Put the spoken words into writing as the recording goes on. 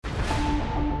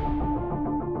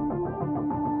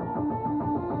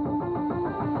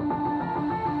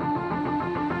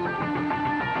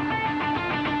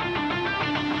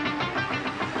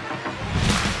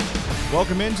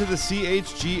Welcome into the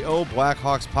CHGO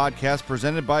Blackhawks podcast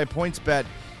presented by PointsBet.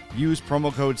 Use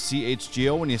promo code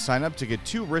CHGO when you sign up to get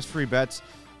 2 risk-free bets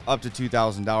up to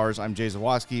 $2,000. I'm Jay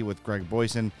Zawoski with Greg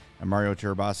Boyson and Mario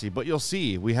Tirabassi. But you'll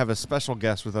see we have a special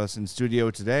guest with us in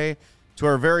studio today. To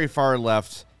our very far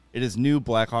left, it is new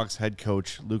Blackhawks head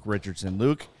coach Luke Richardson.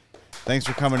 Luke, thanks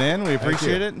for coming in. We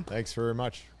appreciate it. Thanks very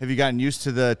much. Have you gotten used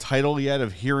to the title yet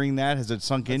of hearing that? Has it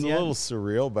sunk in yet? It's a little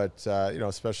surreal, but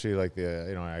especially like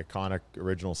the iconic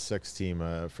original 6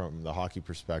 team from the hockey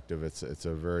perspective, it's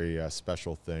a very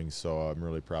special thing. So I'm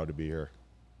really proud to be here.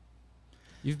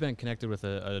 You've been connected with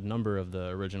a number of the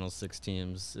original 6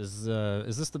 teams. Is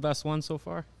this the best one so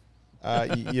far?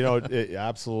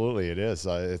 Absolutely it is.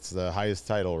 It's the highest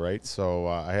title, right? So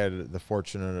I had the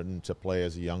fortune to play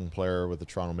as a young player with the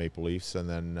Toronto Maple Leafs, and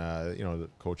then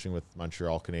coaching with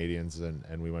Montreal Canadiens,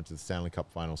 and we went to the Stanley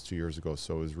Cup Finals 2 years ago.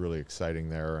 So it was really exciting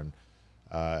there,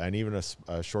 and even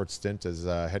a short stint as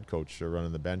head coach,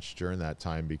 running the bench during that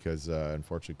time because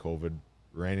unfortunately COVID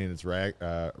ran in its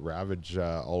ravage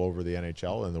all over the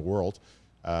NHL and the world,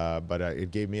 but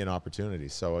it gave me an opportunity.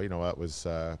 So that was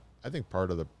I think part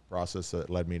of the process that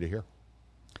led me to here.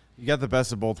 You got the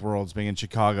best of both worlds being in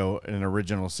Chicago in an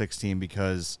original 6 team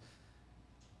because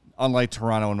unlike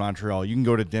Toronto and Montreal, you can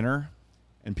go to dinner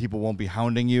and people won't be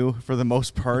hounding you for the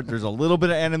most part. There's a little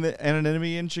bit of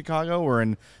anonymity in Chicago, where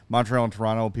in Montreal and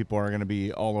Toronto, people are going to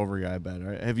be all over you, I bet.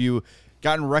 Have you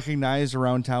gotten recognized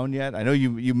around town yet? I know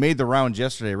you made the rounds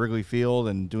yesterday, Wrigley Field,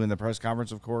 and doing the press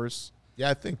conference, of course.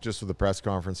 Yeah, I think just with the press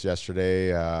conference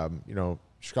yesterday,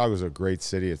 Chicago's a great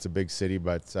city. It's a big city,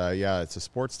 but it's a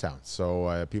sports town.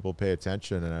 So people pay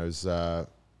attention, and I was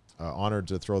honored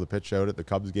to throw the pitch out at the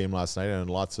Cubs game last night, and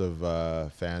lots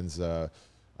of fans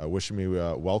wishing me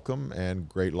welcome and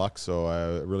great luck. So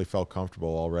I really felt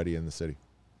comfortable already in the city.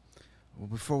 Well,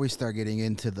 before we start getting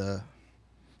into the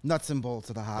nuts and bolts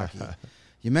of the hockey,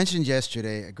 you mentioned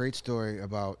yesterday a great story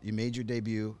about you made your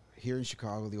debut here in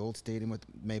Chicago, the old stadium with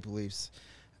Maple Leafs,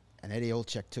 and Eddie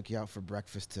Olczyk took you out for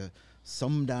breakfast to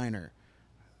some diner.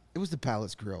 It was the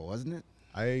Palace Grill, wasn't it?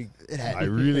 I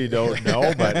really don't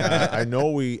know, but I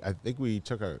think we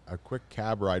took a quick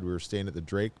cab ride. We were staying at the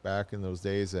Drake back in those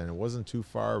days, and it wasn't too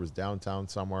far. It was downtown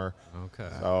somewhere. Okay.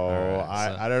 So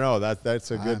I don't know.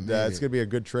 That's a good. It's gonna be a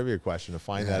good trivia question to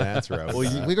find that answer out.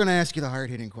 Well, we're gonna ask you the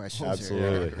hard-hitting questions.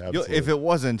 Absolutely. Here. Absolutely. If it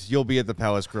wasn't, you'll be at the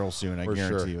Palace Grill soon. I For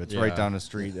guarantee sure. you. It's right down the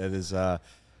street. It is the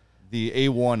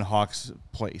A1 Hawks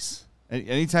place.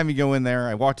 Anytime you go in there,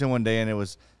 I walked in one day and it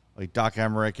was like Doc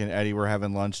Emmerich and Eddie were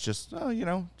having lunch, just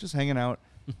hanging out.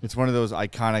 It's one of those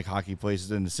iconic hockey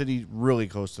places in the city, really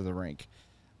close to the rink.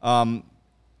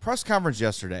 Press conference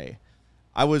yesterday,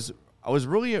 I was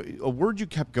really a word you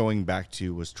kept going back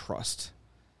to was trust.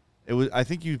 I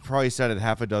think you probably said it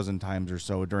half a dozen times or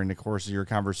so during the course of your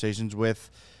conversations with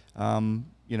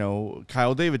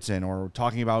Kyle Davidson, or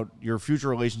talking about your future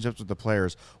relationships with the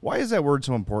players. Why is that word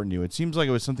so important to you? It seems like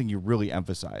it was something you really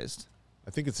emphasized. I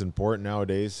think it's important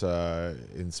nowadays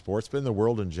in sports, but in the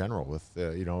world in general. With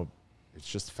it's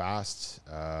just fast,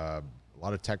 a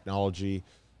lot of technology,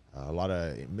 a lot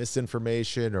of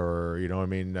misinformation, or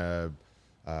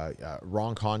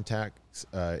wrong contacts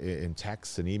in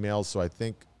texts and emails. So I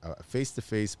think a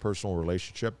face-to-face personal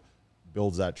relationship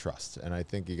builds that trust, and I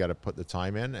think you got to put the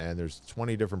time in. And there's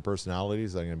 20 different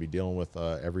personalities that I'm going to be dealing with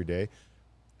every day,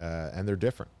 and they're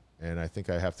different. And I think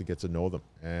I have to get to know them.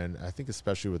 And I think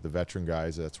especially with the veteran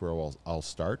guys, that's where I'll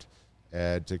start,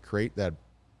 to create that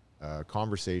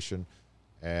conversation.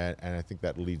 And I think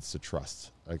that leads to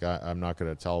trust. Like I'm not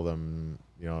going to tell them,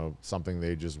 something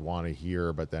they just want to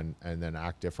hear, but then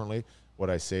act differently. What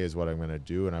I say is what I'm going to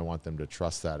do, and I want them to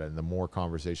trust that. And the more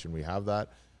conversation we have that,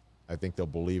 I think they'll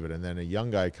believe it. And then a young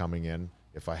guy coming in,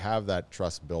 if I have that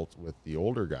trust built with the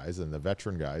older guys and the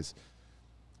veteran guys,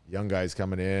 young guys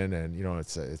coming in, and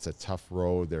it's a tough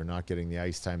road. They're not getting the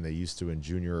ice time they used to in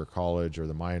junior or college or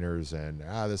the minors, and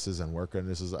this isn't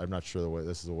working. I'm not sure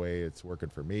this is the way it's working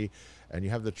for me. And you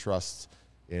have the trust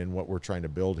in what we're trying to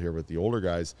build here with the older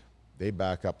guys. They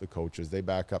back up the coaches, they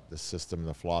back up the system and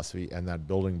the philosophy and that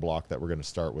building block that we're going to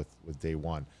start with day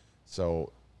one.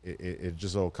 So it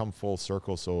just will come full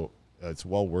circle. So it's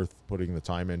well worth putting the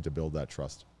time in to build that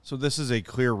trust. So this is a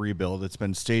clear rebuild. It's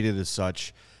been stated as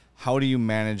such. How do you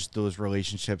manage those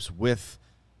relationships with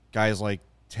guys like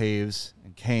Taves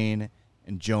and Kane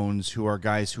and Jones, who are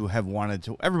guys who have wanted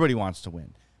to – everybody wants to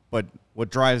win. But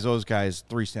what drives those guys,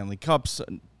 3 Stanley Cups,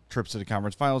 trips to the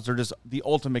conference finals, they're just the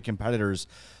ultimate competitors.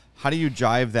 How do you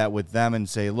jive that with them and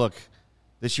say, look,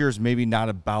 this year is maybe not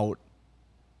about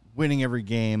winning every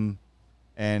game,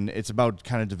 and it's about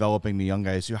kind of developing the young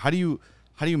guys? How do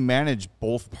how do you manage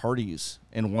both parties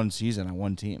in one season on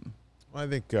one team? Well, I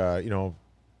think,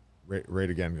 right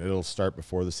again, it'll start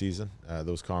before the season,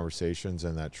 those conversations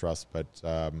and that trust. But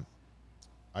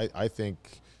I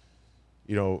think,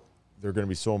 they're going to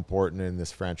be so important in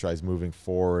this franchise moving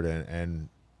forward and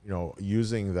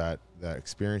using that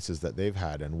experiences that they've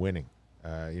had and winning.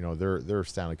 They're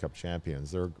Stanley Cup champions.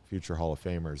 They're future Hall of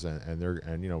Famers,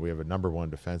 and we have a number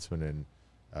one defenseman in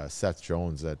Seth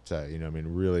Jones. That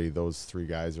really those three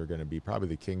guys are going to be probably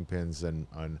the kingpins and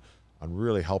on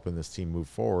really helping this team move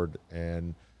forward,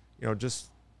 and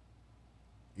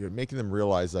making them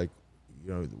realize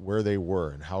where they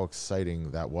were and how exciting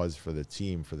that was for the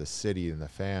team, for the city, and the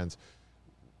fans.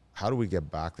 How do we get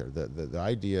back there? The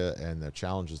idea and the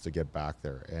challenge is to get back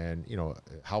there. And,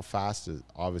 how fast is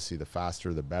obviously the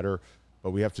faster, the better,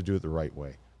 but we have to do it the right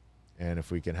way. And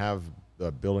if we can have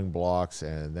the building blocks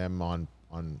and them on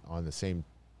the same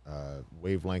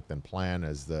wavelength and plan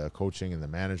as the coaching and the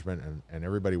management and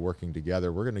everybody working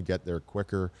together, we're going to get there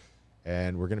quicker,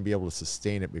 and we're going to be able to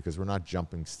sustain it because we're not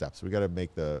jumping steps. We got to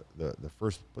make the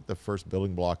first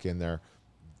building block in there.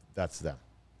 That's them.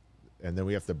 And then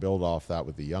we have to build off that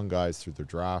with the young guys through the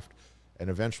draft and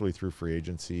eventually through free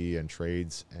agency and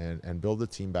trades and build the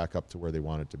team back up to where they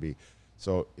want it to be.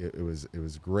 So it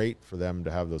was great for them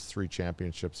to have those 3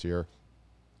 championships here.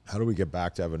 How do we get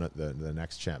back to having the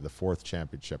next the 4th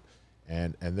championship?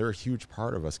 And they're a huge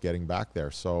part of us getting back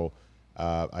there. So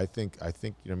I think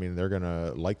they're going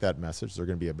to like that message. They're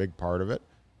going to be a big part of it.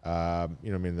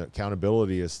 The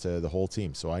accountability is to the whole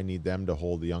team. So I need them to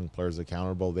hold the young players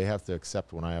accountable. They have to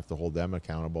accept when I have to hold them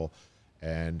accountable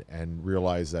and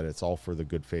realize that it's all for the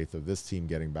good faith of this team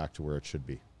getting back to where it should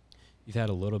be. You've had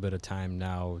a little bit of time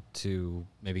now to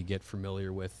maybe get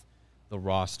familiar with the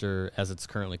roster as it's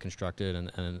currently constructed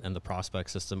and the prospect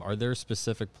system. Are there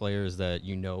specific players that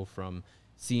from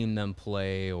seeing them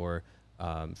play or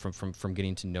from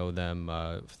getting to know them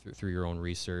through your own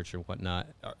research and whatnot?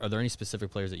 Are there any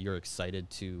specific players that you're excited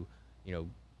to,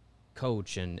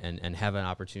 coach and have an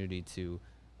opportunity to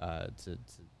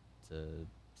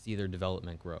see their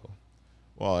development grow?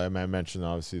 Well, I mentioned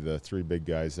obviously the 3 big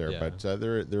guys there, but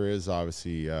there is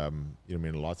obviously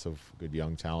lots of good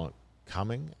young talent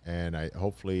coming, and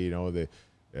hopefully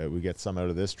we get some out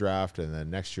of this draft, and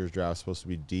then next year's draft is supposed to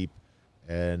be deep.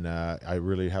 And I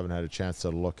really haven't had a chance to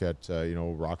look at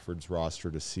Rockford's roster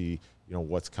to see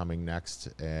what's coming next.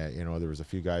 There was a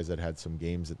few guys that had some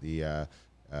games at the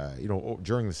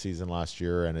during the season last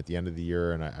year and at the end of the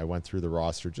year, and I went through the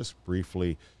roster just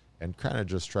briefly and kind of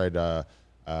just tried to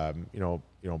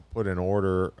put an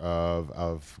order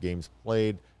of games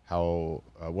played, how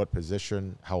what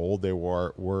position, how old they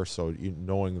were. So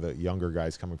knowing the younger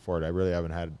guys coming forward, I really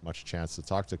haven't had much chance to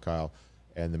talk to Kyle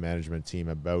and the management team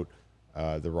about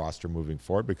the roster moving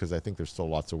forward, because I think there's still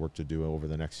lots of work to do over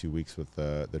the next few weeks with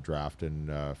the draft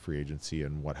and free agency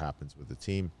and what happens with the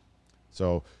team.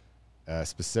 So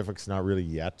specifics not really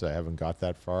yet. I haven't got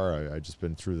that far. I've just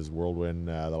been through this whirlwind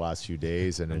the last few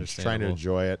days and just trying to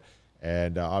enjoy it.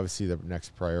 And obviously the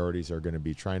next priorities are going to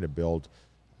be trying to build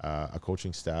a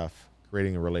coaching staff,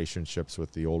 creating relationships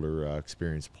with the older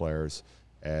experienced players,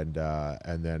 and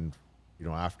then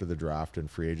after the draft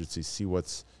and free agency, see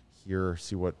what's here,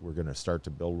 see what we're going to start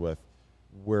to build with,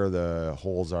 where the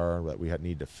holes are that we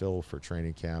need to fill for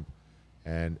training camp,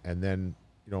 and then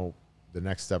the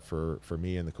next step for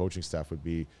me and the coaching staff would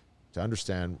be to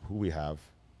understand who we have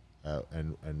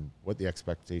and what the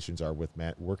expectations are with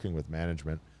working with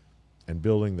management and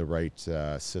building the right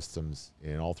systems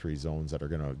in all 3 zones that are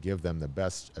going to give them the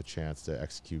best a chance to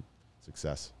execute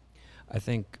success. I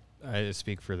think I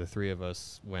speak for the 3 of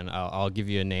us when I'll give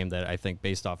you a name that I think,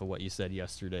 based off of what you said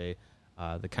yesterday,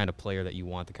 the kind of player that you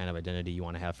want, the kind of identity you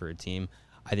want to have for a team,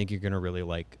 I think you're going to really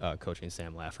like coaching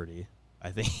Sam Lafferty. I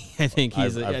think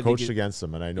he's. I've coached against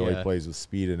him, and I know he plays with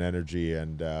speed and energy,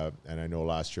 and I know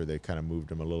last year they kind of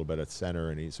moved him a little bit at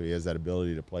center, and so he has that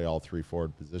ability to play all 3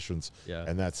 forward positions. Yeah,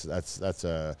 and that's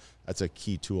a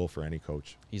key tool for any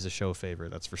coach. He's a show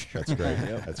favorite, that's for sure. That's great.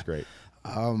 That's great.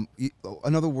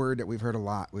 Another word that we've heard a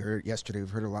lot, we heard yesterday,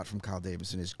 we've heard a lot from Kyle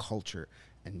Davidson, is culture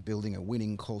and building a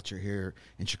winning culture here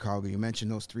in Chicago. You mentioned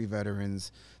those 3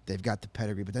 veterans. They've got the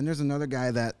pedigree. But then there's another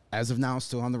guy that, as of now,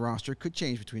 still on the roster. Could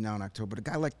change between now and October. But a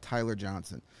guy like Tyler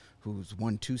Johnson, who's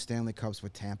won 2 Stanley Cups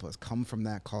with Tampa, has come from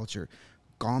that culture,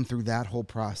 gone through that whole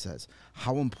process.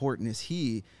 How important is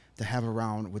he to have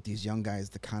around with these young guys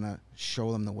to kind of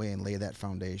show them the way and lay that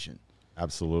foundation?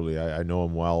 Absolutely. I know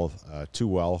him well, too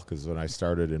well, because when I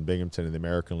started in Binghamton in the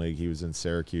American League, he was in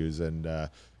Syracuse and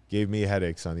gave me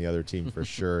headaches on the other team for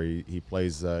sure. He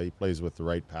plays with the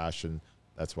right passion.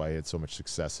 That's why he had so much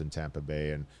success in Tampa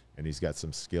Bay and and he's got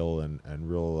some skill and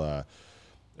real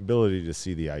ability to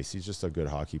see the ice. He's just a good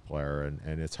hockey player,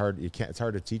 and it's hard. It's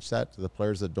hard to teach that to the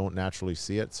players that don't naturally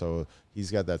see it. So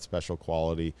he's got that special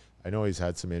quality. I know he's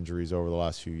had some injuries over the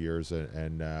last few years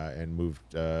and moved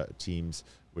teams,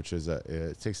 which is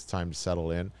it takes time to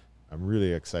settle in. I'm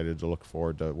really excited to look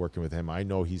forward to working with him. I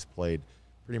know he's played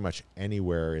pretty much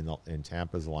anywhere in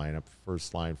Tampa's lineup: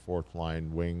 first line, fourth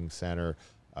line, wing, center,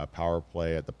 power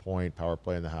play at the point, power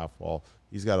play in the half wall.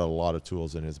 He's got a lot of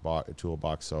tools in his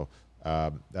toolbox. So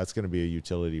that's going to be a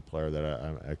utility player that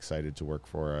I'm excited to work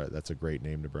for. That's a great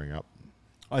name to bring up.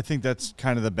 I think that's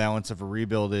kind of the balance of a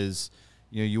rebuild is,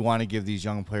 you want to give these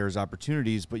young players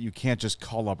opportunities, but you can't just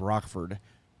call up Rockford,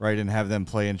 right, and have them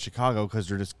play in Chicago because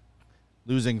they're just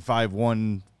losing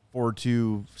 5-1,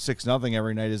 4-2, 6-0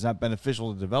 every night is not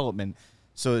beneficial to development.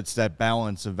 So it's that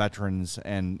balance of veterans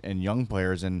and young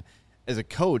players. And as a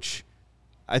coach,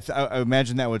 I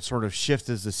imagine that would sort of shift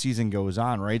as the season goes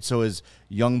on, right? So as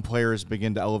young players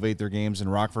begin to elevate their games in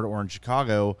Rockford or in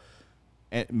Chicago,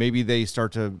 and maybe they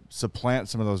start to supplant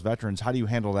some of those veterans. How do you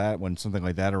handle that when something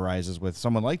like that arises with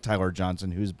someone like Tyler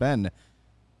Johnson, who's been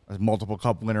a multiple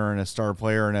cup winner and a star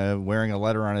player and wearing a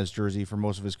letter on his jersey for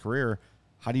most of his career?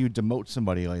 How do you demote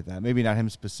somebody like that? Maybe not him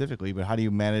specifically, but how do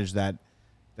you manage that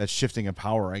shifting of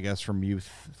power, I guess, from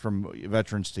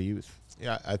veterans to youth?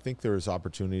 Yeah, I think there's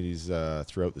opportunities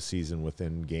throughout the season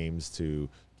within games to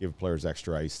give players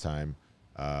extra ice time,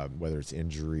 whether it's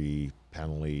injury,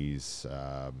 penalties,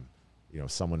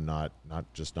 someone not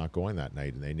going that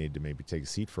night and they need to maybe take a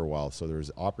seat for a while. So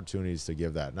there's opportunities to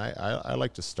give that. And I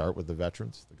like to start with the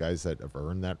veterans, the guys that have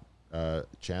earned that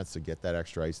chance to get that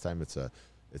extra ice time.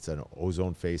 It's an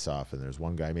ozone face-off, and there's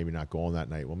one guy maybe not going that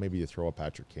night. Well, maybe you throw a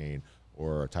Patrick Kane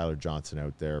or a Tyler Johnson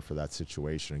out there for that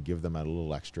situation and give them a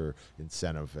little extra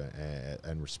incentive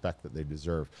and respect that they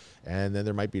deserve. And then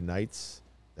there might be nights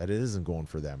that it isn't going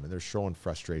for them, and they're showing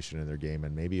frustration in their game,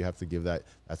 and maybe you have to give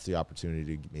that's the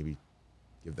opportunity to maybe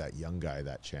give that young guy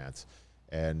that chance.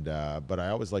 And but I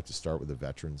always like to start with the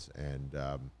veterans, and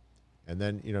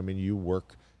then you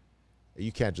work.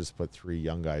 You can't just put 3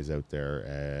 young guys out there,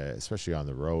 especially on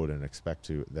the road, and expect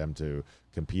them to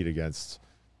compete against.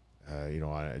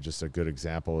 Just a good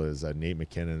example is Nate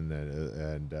McKinnon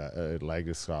and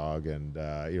Lageskog and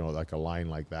like a line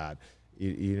like that.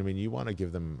 You want to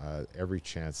give them every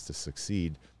chance to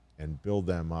succeed and build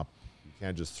them up. You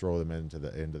can't just throw them into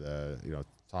the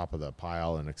top of the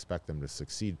pile and expect them to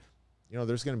succeed.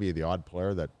 There's going to be the odd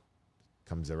player that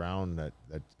comes around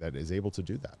that is able to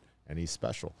do that, and he's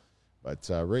special. But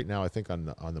right now, I think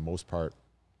on the most part,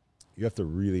 you have to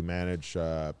really manage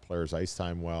players' ice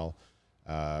time well,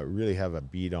 really have a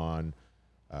beat on,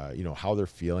 how they're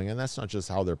feeling. And that's not just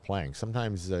how they're playing.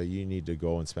 Sometimes you need to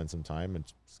go and spend some time and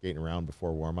skating around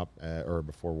before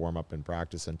warm-up in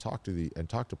practice and talk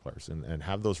to players and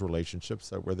have those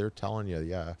relationships where they're telling you,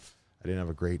 yeah, I didn't have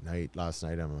a great night last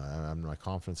night. My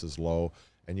confidence is low.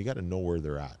 And you got to know where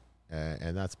they're at.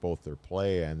 And that's both their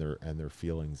play and their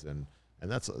feelings. And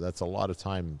that's a lot of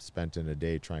time spent in a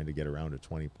day trying to get around to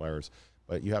 20 players.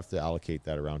 But you have to allocate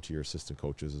that around to your assistant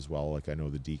coaches as well. Like I know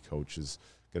the D coach is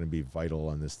going to be vital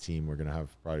on this team. We're going to have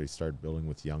probably start building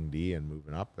with young D and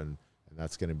moving up, and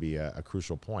that's going to be a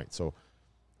crucial point. So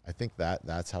I think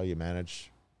that's how you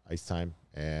manage ice time.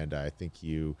 And I think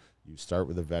you start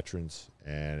with the veterans,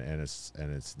 and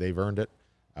it's they've earned it,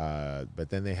 but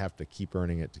then they have to keep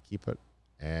earning it to keep it,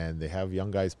 and they have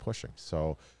young guys pushing.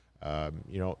 So.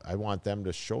 I want them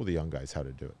to show the young guys how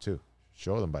to do it too.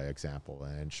 Show them by example,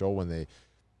 and show when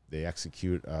they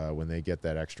execute when they get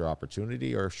that extra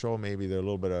opportunity, or show maybe they're a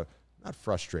little bit of not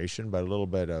frustration, but a little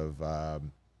bit of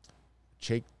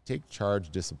take charge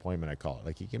disappointment. I call it.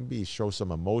 Like you can show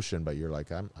some emotion, but you're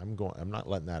like I'm not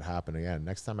letting that happen again.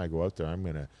 Next time I go out there, I'm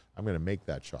gonna make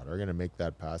that shot, or I'm gonna make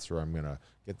that pass, or I'm gonna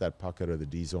get that puck out of the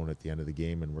D zone at the end of the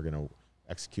game, and we're gonna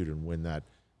execute and win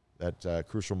that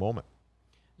crucial moment.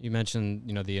 You mentioned,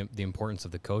 the importance of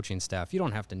the coaching staff. You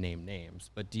don't have to name names,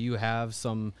 but do you have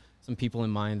some people in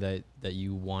mind that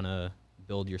you want to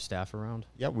build your staff around?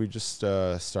 Yeah, we just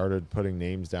started putting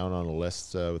names down on a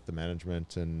list with the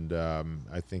management, and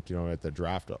I think at the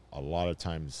draft, a lot of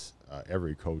times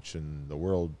every coach in the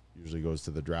world usually goes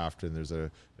to the draft, and there's a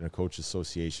coach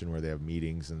association where they have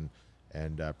meetings and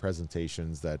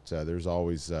presentations that there's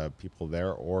always people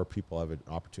there, or people have an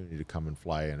opportunity to come and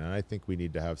fly in. And I think we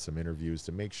need to have some interviews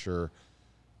to make sure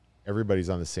everybody's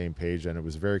on the same page. And it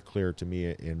was very clear to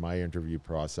me in my interview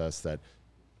process that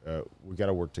we got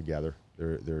to work together.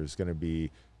 There's going to be,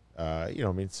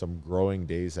 some growing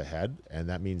days ahead. And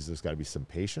that means there's got to be some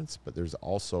patience, but there's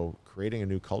also creating a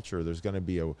new culture. There's going to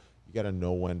be you got to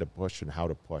know when to push and how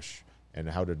to push. and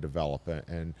how to develop.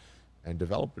 And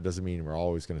develop it doesn't mean we're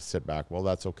always going to sit back. Well,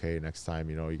 that's okay. Next time,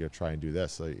 you got to try and do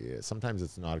this. Like, sometimes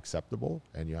it's not acceptable,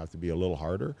 and you have to be a little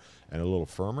harder and a little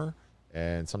firmer.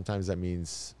 And sometimes that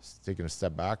means taking a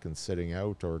step back and sitting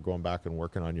out, or going back and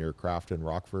working on your craft in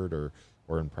Rockford or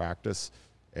in practice.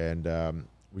 And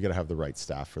we got to have the right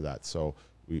staff for that. So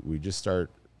we just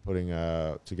start putting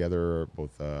together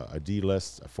both a D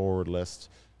list, a forward list.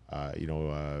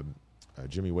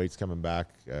 Jimmy Waite's coming back,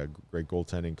 great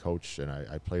goaltending coach, and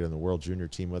I played on the World Junior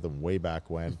team with him way back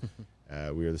when.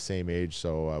 We were the same age,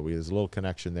 so there's a little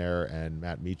connection there. And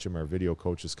Matt Meacham, our video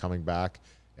coach, is coming back,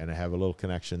 and I have a little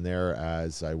connection there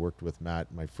as I worked with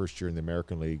Matt my first year in the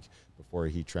American League before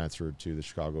he transferred to the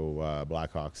Chicago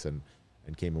Blackhawks and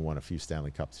came and won a few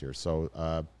Stanley Cups here. So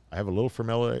I have a little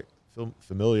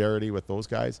familiarity with those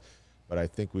guys, but I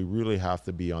think we really have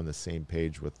to be on the same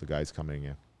page with the guys coming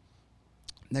in.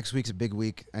 Next week's a big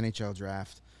week, NHL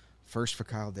draft. First for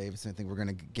Kyle Davidson. I think we're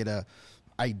going to get a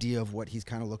idea of what he's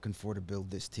kind of looking for to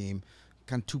build this team.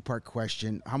 Kind of two-part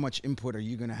question. How much input are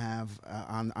you going to have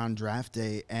on draft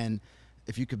day? And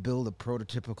if you could build a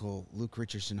prototypical Luke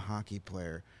Richardson hockey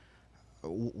player,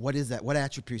 what is that? What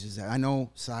attributes is that? I know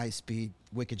size, speed,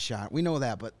 wicked shot. We know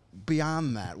that, but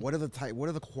beyond that, what are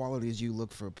the qualities you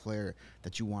look for a player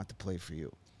that you want to play for you?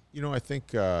 I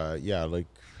think, like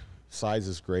size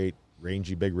is great.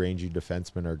 Big rangy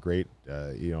defensemen are great.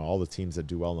 All the teams that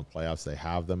do well in the playoffs, they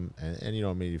have them. And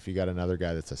if you got another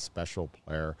guy that's a special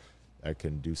player that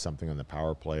can do something on the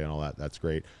power play and all that, that's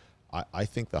great. I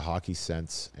think the hockey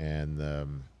sense and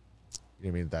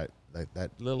that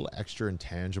little extra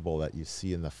intangible that you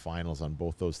see in the finals on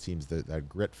both those teams, that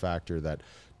grit factor that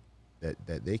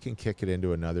they can kick it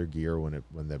into another gear when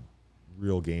the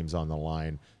real game's on the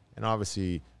line. And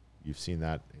obviously, you've seen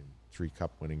that in 3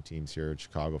 cup winning teams here in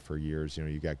Chicago for years.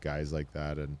 You got guys like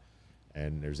that, and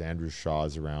there's Andrew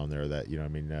Shaw's around there that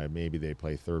maybe they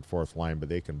play third, fourth line, but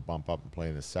they can bump up and play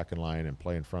in the second line and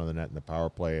play in front of the net in the power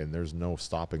play, and there's no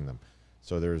stopping them.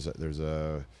 So there's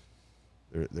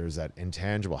that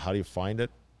intangible. How do you find it?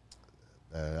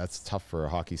 That's tough for a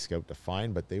hockey scout to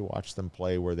find, but they watch them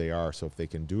play where they are. So if they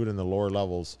can do it in the lower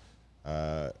levels,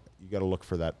 you got to look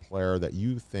for that player that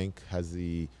you think has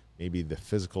maybe the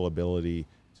physical ability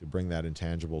to bring that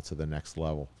intangible to the next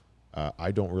level.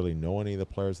 I don't really know any of the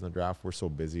players in the draft. We're so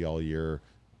busy all year,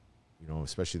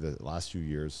 especially the last few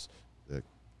years. The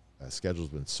schedule's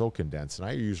been so condensed, and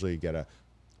I usually get a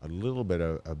little bit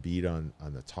of a beat on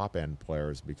the top end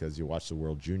players because you watch the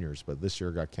World Juniors, but this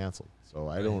year got canceled. So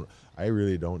I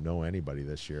really don't know anybody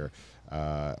this year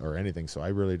or anything. So I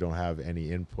really don't have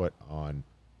any input on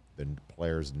the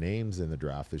players' names in the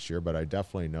draft this year, but I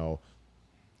definitely know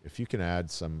if you can add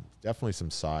definitely some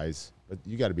size, but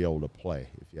you got to be able to play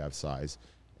if you have size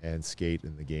and skate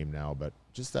in the game now. But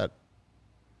just that,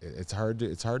 it's hard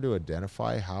to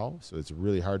identify how. So it's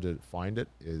really hard to find it.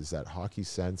 Is that hockey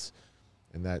sense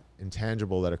and that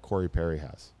intangible that a Corey Perry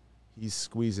has. He's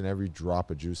squeezing every drop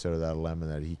of juice out of that lemon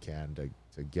that he can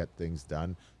to get things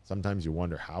done. Sometimes you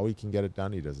wonder how he can get it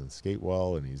done. He doesn't skate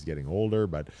well, and he's getting older,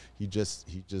 but he just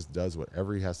does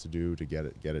whatever he has to do to get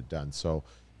it done. So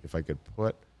if I could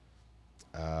put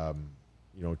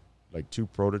like 2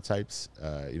 prototypes.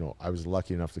 I was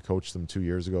lucky enough to coach them 2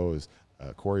 years ago. Is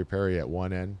Corey Perry at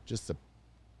one end, just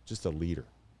a leader,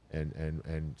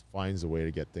 and finds a way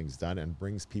to get things done and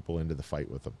brings people into the fight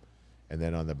with him. And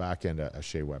then on the back end, a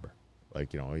Shea Weber,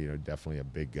 definitely a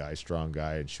big guy, strong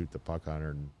guy, and shoot the puck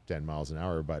 110 miles an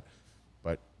hour. But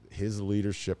his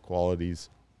leadership qualities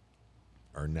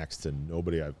are next to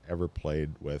nobody I've ever played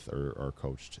with or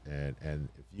coached. And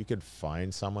if you could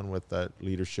find someone with that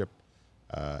leadership,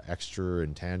 extra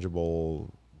intangible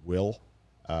will,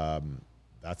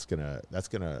 that's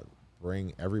gonna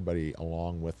bring everybody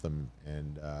along with them.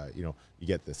 And you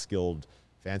get the skilled,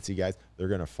 fancy guys. They're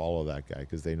gonna follow that guy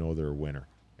because they know they're a winner.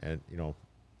 And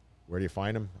where do you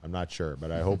find them? I'm not sure,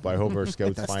 but I hope our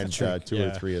scouts find 2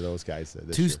 or 3 of those guys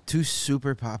this year. Two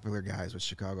super popular guys with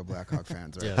Chicago Blackhawk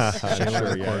fans. Right?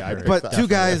 Yes. But 2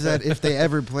 guys that if they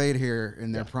ever played here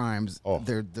in their primes,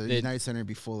 the United Center would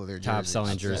be full of their top jerseys.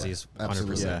 selling jerseys.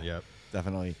 100%. Yeah,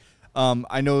 definitely.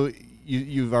 I know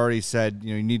you've already said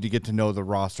you need to get to know the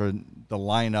roster, the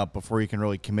lineup before you can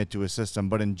really commit to a system.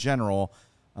 But in general,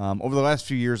 over the last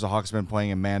few years, the Hawks have been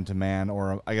playing a man-to-man,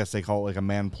 or I guess they call it like a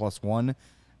man+1.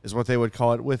 Is what they would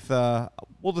call it with,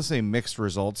 we'll just say mixed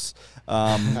results.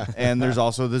 And there's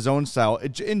also the zone style.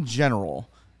 In general,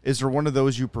 is there one of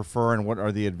those you prefer, and what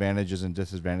are the advantages and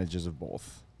disadvantages of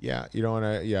both? Yeah,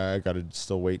 I got to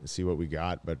still wait and see what we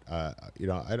got. But, I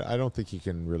don't think you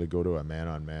can really go to a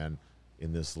man-on-man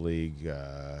in this league,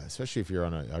 especially if you're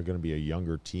on going to be a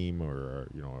younger team or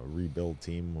a rebuild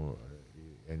team,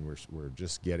 and we're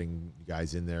just getting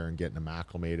guys in there and getting them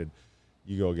acclimated.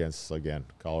 You go against, again,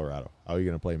 Colorado. How are you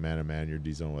going to play man-to-man your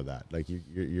D-zone with that? Like,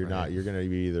 you're not. You're going to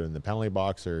be either in the penalty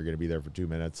box or you're going to be there for 2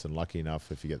 minutes, and lucky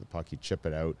enough, if you get the puck, you chip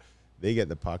it out. They get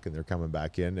the puck, and they're coming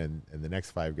back in, and the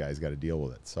next 5 guys got to deal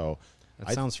with it. So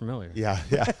that sounds familiar. Yeah.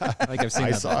 Like I've seen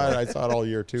I saw it all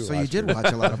year, too. So you did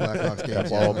watch a lot of Blackhawks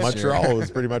games. Well, Montreal was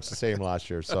pretty much the same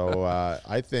last year. So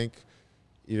I think,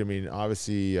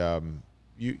 obviously,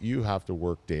 you have to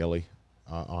work daily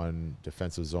on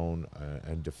defensive zone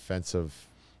and defensive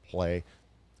play.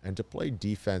 And to play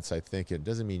defense, I think it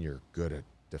doesn't mean you're good at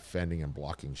defending and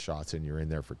blocking shots and you're in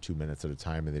there for 2 minutes at a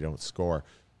time and they don't score.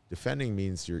 Defending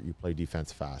means you play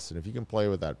defense fast. And if you can play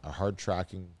with a hard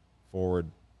tracking forward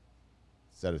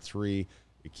set of 3,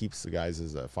 it keeps the guys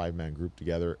as a 5-man group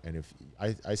together. And if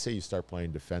I say you start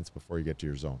playing defense before you get to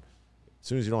your zone. As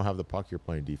soon as you don't have the puck, you're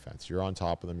playing defense. You're on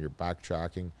top of them. You're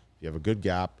backtracking. If you have a good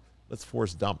gap, let's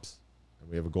force dumps. And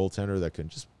we have a goaltender that can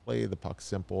just play the puck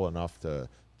simple enough to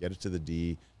get it to the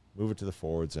D, move it to the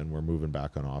forwards, and we're moving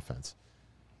back on offense.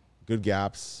 Good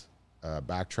gaps,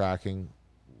 backtracking.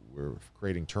 We're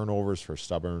creating turnovers for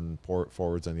stubborn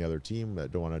forwards on the other team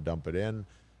that don't want to dump it in,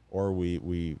 or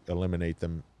we eliminate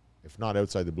them, if not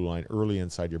outside the blue line, early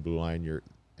inside your blue line. You're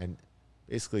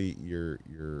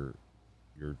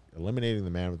eliminating the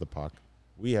man with the puck.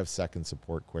 We have second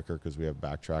support quicker because we have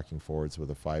backtracking forwards with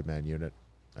a 5-man unit.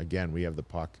 Again, we have the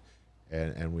puck,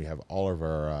 and we have all of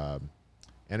our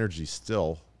energy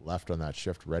still left on that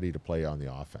shift, ready to play on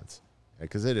the offense.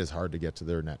 Because it is hard to get to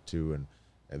their net too, and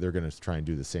they're going to try and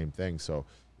do the same thing. So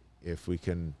if we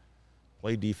can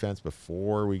play defense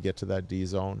before we get to that D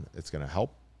zone, it's going to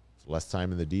help. Less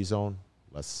time in the D zone,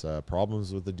 less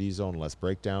problems with the D zone, less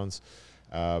breakdowns.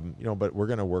 But we're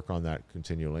going to work on that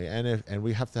continually. And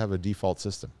we have to have a default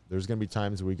system. There's going to be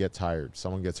times we get tired.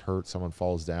 Someone gets hurt, someone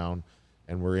falls down,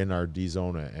 and we're in our D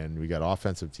zone, and we got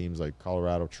offensive teams like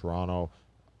Colorado, Toronto,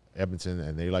 Edmonton,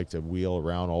 and they like to wheel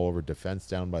around all over, defense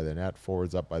down by the net,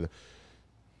 forwards up by the.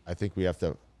 I think we have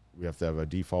to have a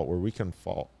default where we can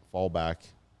fall back,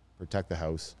 protect the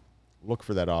house, look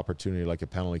for that opportunity like a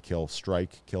penalty kill,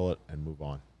 strike, kill it, and move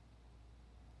on.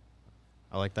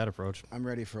 I like that approach. I'm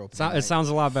ready for open. It sounds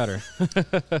a lot better.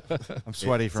 I'm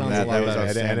sweaty from sounds that. a lot That was better.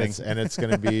 outstanding. And it's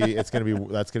going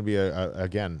to be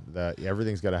again,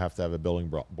 everything's got to have a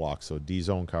building block. So D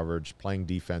zone coverage, playing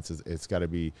defense, it's got to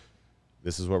be.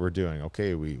 This is what we're doing.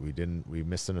 Okay, we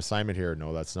missed an assignment here.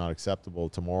 No, that's not acceptable.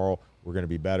 Tomorrow we're going to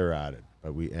be better at it.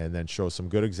 But and then show some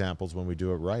good examples when we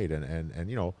do it right. And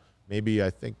maybe I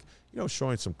think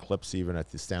showing some clips even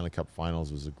at the Stanley Cup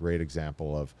Finals was a great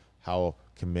example of how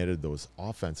committed those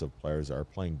offensive players are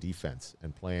playing defense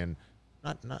and playing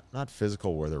not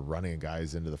physical where they're running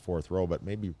guys into the fourth row, but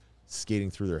maybe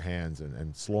skating through their hands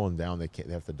and slowing down. They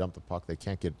have to dump the puck. They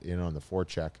can't get in on the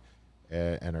forecheck.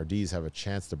 And our Ds have a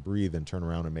chance to breathe and turn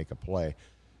around and make a play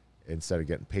instead of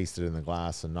getting pasted in the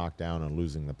glass and knocked down and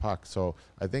losing the puck. So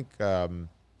I think,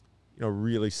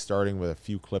 really starting with a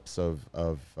few clips of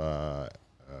what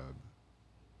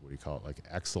do you call it, like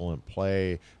excellent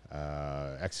play,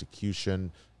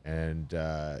 execution, and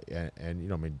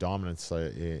dominance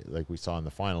like we saw in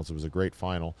the finals. It was a great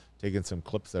final, taking some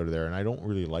clips out of there. And I don't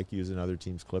really like using other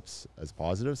teams' clips as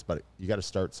positives, but you got to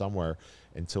start somewhere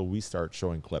until we start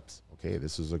showing clips. Okay,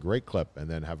 this is a great clip, and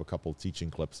then have a couple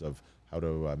teaching clips of how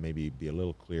to maybe be a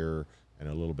little clearer and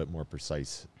a little bit more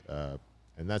precise.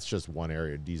 And that's just one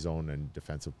area, D-zone and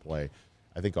defensive play.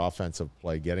 I think offensive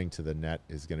play, getting to the net,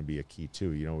 is going to be a key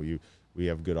too. We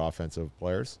have good offensive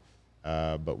players,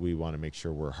 but we want to make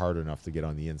sure we're hard enough to get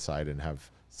on the inside and have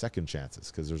second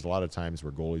chances, because there's a lot of times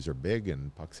where goalies are big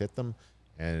and pucks hit them,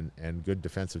 and good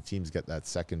defensive teams get that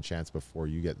second chance before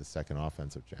you get the second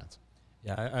offensive chance.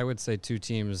 Yeah, I would say two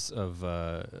teams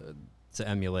to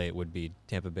emulate would be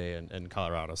Tampa Bay and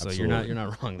Colorado. So Absolutely. you're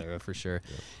not wrong there for sure.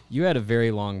 Yeah. You had a very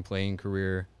long playing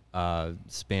career,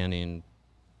 spanning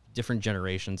different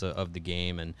generations of the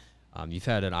game, and you've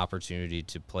had an opportunity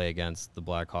to play against the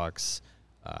Blackhawks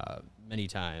many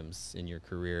times in your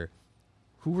career.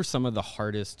 Who were some of the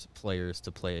hardest players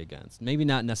to play against? Maybe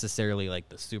not necessarily like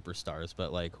the superstars,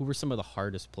 but like who were some of the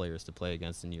hardest players to play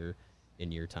against in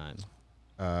your time?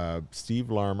 Steve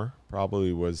Larmer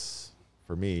probably was,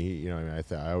 for me.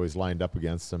 I always lined up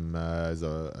against him as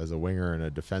a winger and a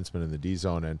defenseman in the D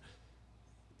zone, and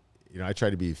I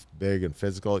tried to be big and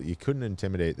physical. You couldn't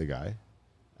intimidate the guy.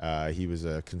 He was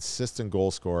a consistent goal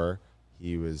scorer.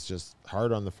 He was just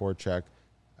hard on the forecheck.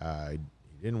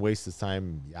 didn't waste his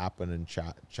time yapping and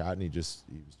chatting. He was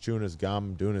chewing his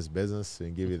gum, doing his business,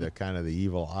 and give you the kind of the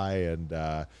evil eye.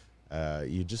 And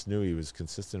you just knew he was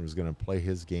consistent, was going to play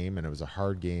his game, and it was a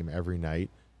hard game every night,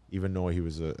 even though he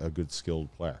was a good,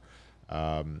 skilled player.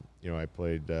 I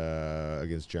played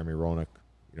against Jeremy Roenick.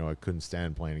 I couldn't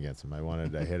stand playing against him. I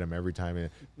wanted to hit him every time,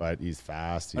 but he's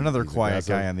fast. Another he's quiet aggressive.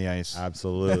 guy on the ice.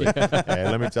 Absolutely.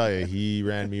 And let me tell you, he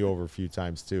ran me over a few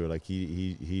times too. Like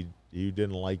he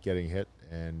didn't like getting hit,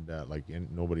 and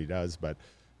nobody does, but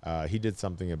he did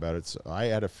something about it. So I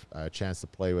had a chance to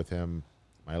play with him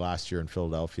my last year in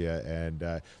Philadelphia,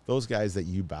 and those guys that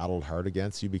you battled hard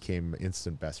against, you became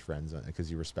instant best friends because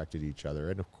you respected each other.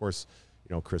 And of course,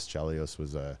 Chris Chelios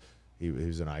was he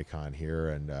was an icon here,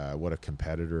 and what a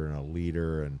competitor and a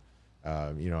leader. And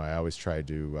I always tried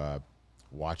to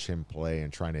watch him play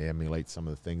and trying to emulate some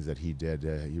of the things that he did.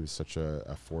 He was such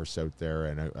a force out there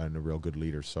and a real good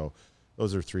leader. So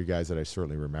those are three guys that I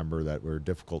certainly remember that were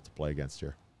difficult to play against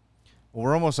here. Well,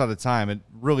 we're almost out of time. It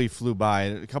really flew by.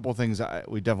 A couple of things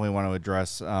we definitely want to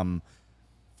address.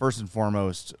 First and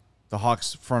foremost, the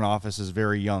Hawks front office is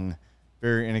very young,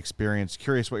 very inexperienced.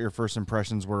 Curious what your first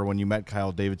impressions were when you met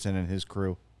Kyle Davidson and his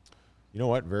crew. You know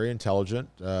what? Very intelligent,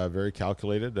 very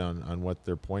calculated on what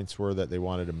their points were that they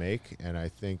wanted to make. And I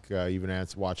think even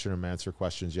watching him answer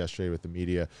questions yesterday with the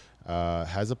media,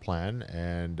 has a plan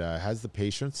and has the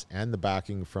patience and the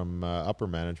backing from upper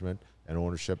management and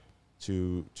ownership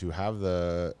to have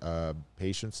the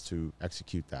patience to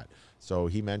execute that. So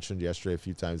he mentioned yesterday a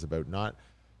few times about not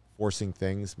forcing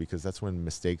things, because that's when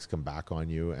mistakes come back on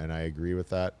you, and I agree with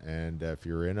that. And if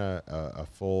you're in a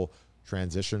full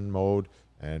transition mode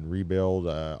and rebuild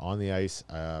on the ice,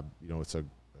 it's the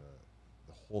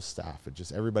whole staff. It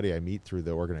just everybody I meet through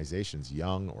the organization's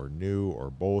young or new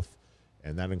or both,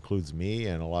 and that includes me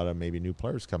and a lot of maybe new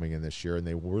players coming in this year, and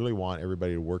they really want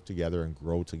everybody to work together and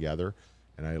grow together.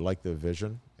 And I like the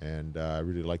vision, and I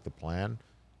really like the plan.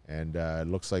 And it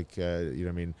looks like,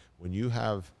 when you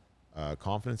have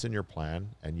confidence in your plan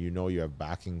and you have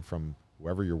backing from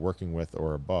whoever you're working with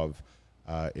or above,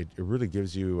 it really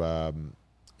gives you, a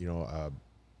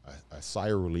sigh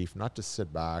of relief, not to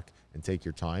sit back and take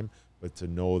your time, but to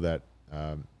know that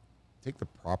take the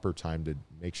proper time to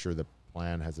make sure the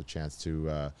plan has a chance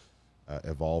to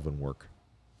evolve and work.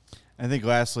 I think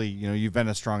lastly, you've been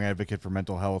a strong advocate for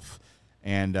mental health,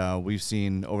 and we've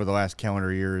seen over the last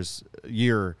calendar year,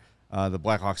 the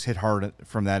Blackhawks hit hard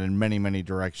from that in many, many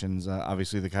directions.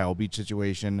 Obviously, the Kyle Beach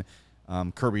situation.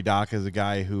 Kirby Dach is a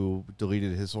guy who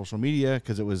deleted his social media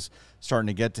because it was starting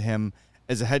to get to him.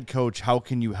 As a head coach, how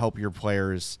can you help your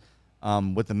players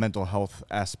with the mental health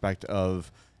aspect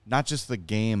of not just the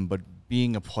game, but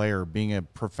being a player, being a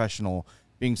professional,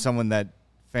 being someone that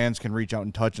fans can reach out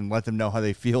and touch and let them know how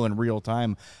they feel in real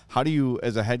time? How do you,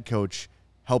 as a head coach,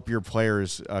 help your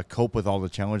players cope with all the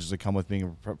challenges that come with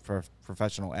being a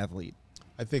professional athlete?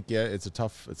 I think it's a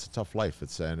tough life.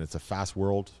 It's a fast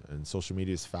world, and social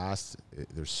media is fast.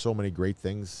 There's so many great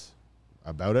things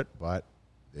about it, but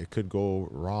it could go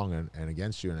wrong and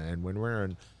against you. And when we're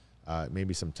in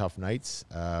maybe some tough nights,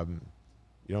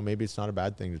 maybe it's not a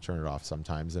bad thing to turn it off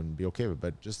sometimes and be okay with it.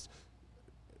 But just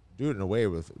do it in a way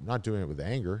with not doing it with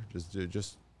anger.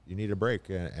 Just you need a break,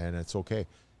 and it's okay.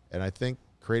 And I think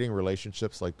creating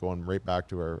relationships, like going right back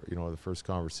to our, the first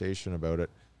conversation about it,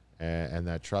 and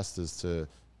that trust is to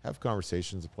have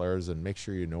conversations with players and make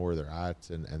sure you know where they're at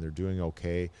and they're doing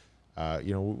okay.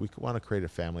 We want to create a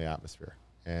family atmosphere.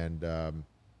 And,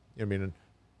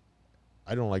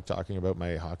 I don't like talking about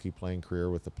my hockey playing career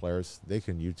with the players. They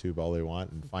can YouTube all they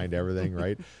want and find everything,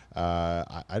 right?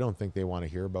 I don't think they want to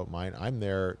hear about mine. I'm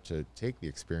there to take the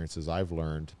experiences I've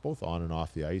learned, both on and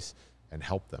off the ice, and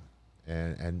help them.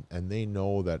 And they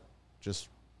know that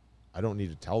I don't need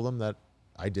to tell them that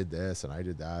I did this and I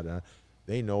did that.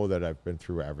 They know that I've been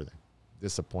through everything.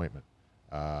 Disappointment,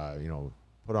 put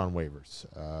on waivers,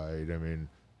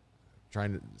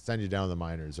 trying to send you down the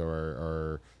minors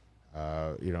or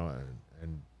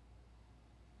and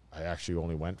I actually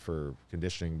only went for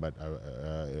conditioning, but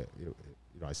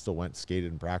I still went and skated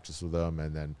and practiced with them.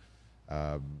 And then,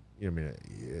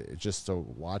 just to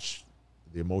watch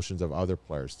the emotions of other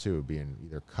players too, being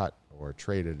either cut or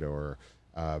traded or,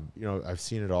 I've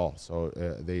seen it all. So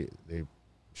they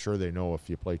know if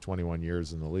you play 21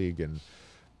 years in the league and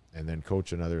then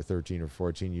coach another 13 or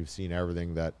 14, you've seen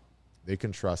everything, that they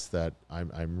can trust that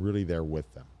I'm really there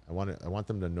with them. I want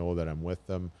them to know that I'm with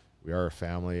them. We are a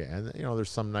family, and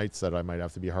there's some nights that I might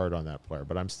have to be hard on that player,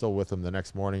 but I'm still with them the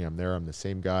next morning. I'm there. I'm the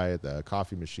same guy at the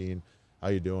coffee machine. How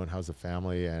you doing? How's the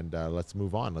family? And let's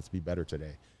move on. Let's be better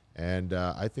today. And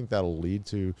I think that'll lead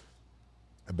to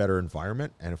a better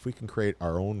environment. And if we can create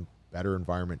our own better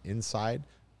environment inside,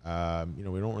 we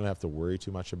don't really have to worry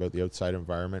too much about the outside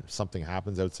environment. If something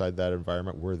happens outside that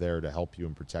environment, we're there to help you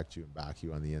and protect you and back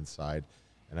you on the inside.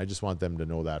 And I just want them to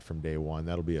know that from day one.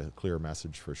 That'll be a clear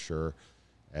message for sure.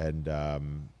 And,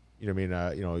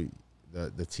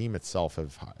 the team itself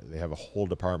they have a whole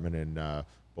department in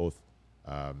both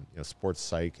sports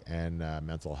psych and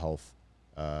mental health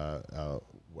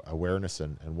awareness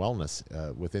and wellness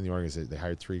within the organization. They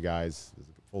hired 3 guys, there's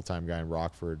a full-time guy in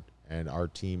Rockford and our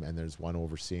team, and there's one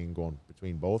overseeing going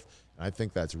between both. And I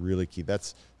think that's really key.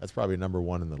 That's probably number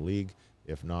 1 in the league,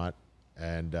 if not.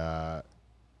 And I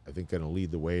think going to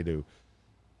lead the way to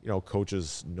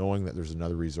coaches knowing that there's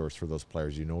another resource for those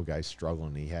players. Guys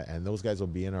struggling. And those guys will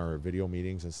be in our video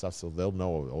meetings and stuff, so they'll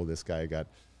know, this guy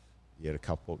he had a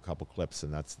couple clips,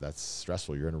 and that's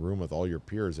stressful. You're in a room with all your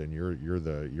peers, and you're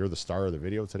the star of the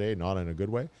video today, not in a good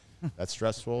way. That's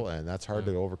stressful, and that's hard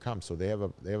to overcome. So they have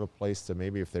a place to,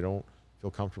 maybe if they don't feel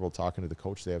comfortable talking to the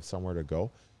coach, they have somewhere to go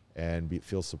and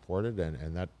feel supported,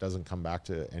 and that doesn't come back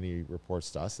to any reports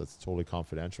to us. That's totally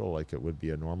confidential, like it would be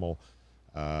a normal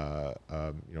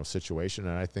situation.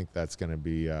 And I think that's going to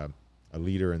be a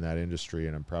leader in that industry,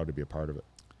 and I'm proud to be a part of it.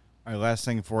 All right, last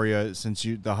thing for you. Since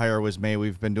the hire was made,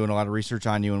 we've been doing a lot of research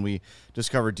on you, and we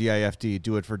discovered DIFD,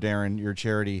 Do It for Darren, your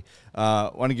charity.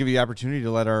 Want to give you the opportunity to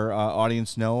let our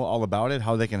audience know all about it,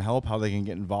 how they can help, how they can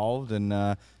get involved,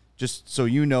 and just so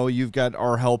you've got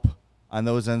our help on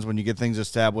those ends when you get things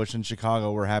established in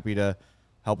Chicago. We're happy to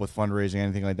help with fundraising,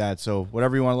 anything like that. So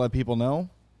whatever you want to let people know,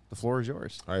 the floor is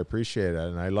yours. I appreciate it,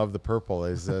 and I love the purple.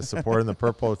 Is supporting the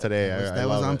purple today. That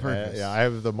was on purpose. I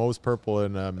have the most purple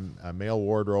in a male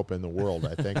wardrobe in the world,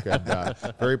 I think. And,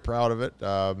 very proud of it.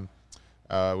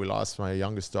 We lost my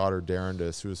youngest daughter, Darren,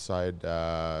 to suicide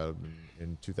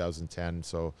in 2010,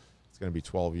 so it's going to be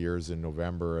 12 years in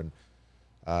November. And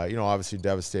obviously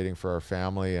devastating for our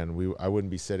family, and I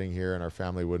wouldn't be sitting here, and our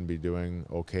family wouldn't be doing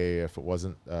okay if it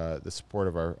wasn't the support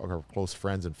of our close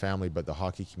friends and family, but the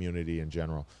hockey community in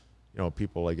general.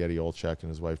 People like Eddie Olczyk and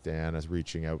his wife Diana is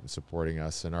reaching out and supporting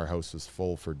us, and our house was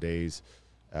full for days,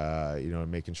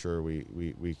 making sure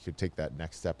we could take that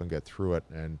next step and get through it.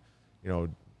 And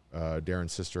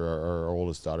Darren's sister, our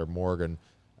oldest daughter Morgan,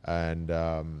 and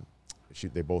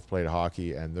they both played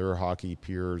hockey, and their hockey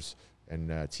peers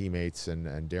and teammates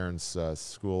and Darren's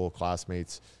school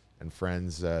classmates and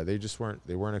friends,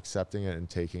 they weren't accepting it and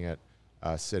taking it,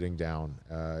 sitting down.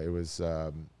 It was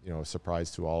a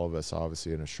surprise to all of us,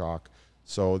 obviously, and a shock.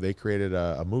 So they created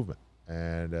a movement,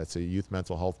 and it's a youth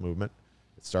mental health movement.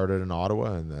 It started in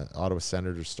Ottawa, and the Ottawa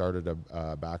Senators started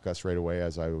to back us right away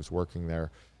as I was working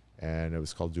there, and it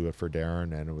was called Do It for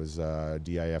Darren, and it was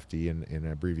DIFD in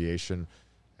abbreviation,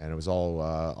 and it was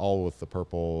all with the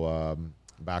purple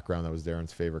background. That was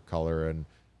Darren's favorite color, and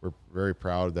we're very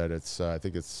proud that I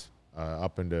think it's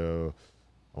up into,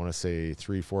 I want to say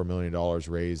 $3-4 million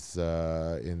raised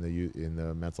in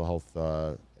the mental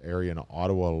health area in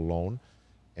Ottawa alone,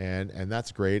 and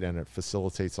that's great, and it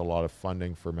facilitates a lot of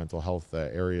funding for mental health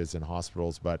areas in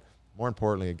hospitals. But more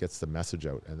importantly, it gets the message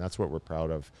out, and that's what we're proud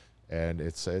of. And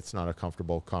it's not a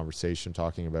comfortable conversation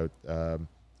talking about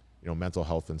mental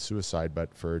health and suicide,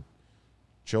 but for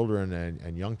children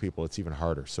and young people, it's even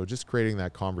harder. So just creating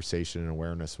that conversation and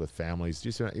awareness with families,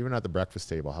 just even at the breakfast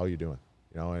table, how are you doing?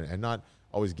 And not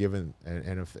always giving,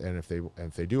 and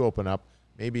if they do open up,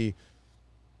 maybe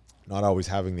not always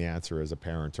having the answer as a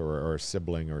parent or a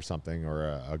sibling or something,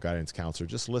 or a guidance counselor,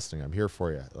 just listening. I'm here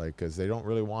for you, because they don't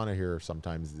really want to hear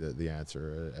sometimes the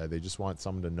answer. They just want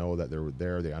someone to know that they're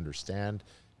there, they understand,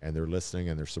 and they're listening,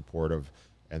 and they're supportive.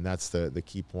 And that's the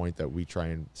key point that we try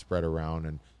and spread around.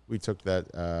 And we took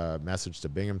that message to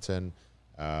Binghamton,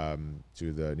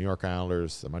 to the New York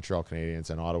Islanders, the Montreal Canadiens,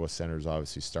 and Ottawa Senators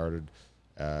obviously started,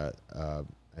 and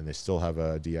they still have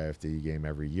a DIFD game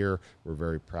every year. We're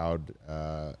very proud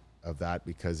of that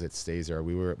because it stays there.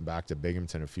 We were back to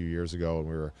Binghamton a few years ago, and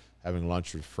we were having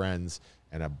lunch with friends,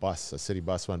 and a city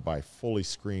bus went by, fully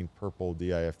screened purple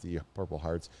DIFD, Purple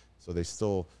Hearts. So they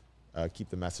still keep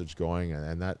the message going,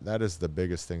 and that is the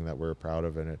biggest thing that we're proud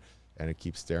of, and it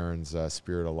keeps Darren's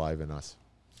spirit alive in us.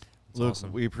 Luke,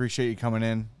 awesome. We appreciate you coming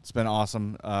in. It's been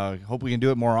awesome. Hope we can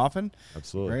do it more often.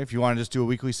 Absolutely. Right? If you want to just do a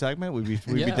weekly segment, we'd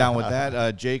be down with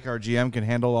that. Jake, our GM, can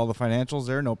handle all the financials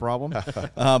there, no problem.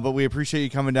 But we appreciate you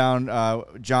coming down,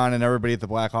 John, and everybody at the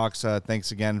Blackhawks.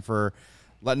 Thanks again for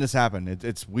letting this happen.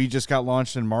 We just got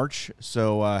launched in March,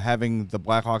 so having the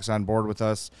Blackhawks on board with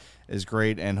us is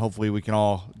great, and hopefully we can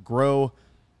all grow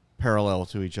parallel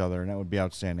to each other, and that would be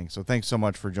outstanding. So thanks so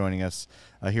much for joining us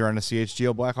here on the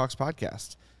CHGO Blackhawks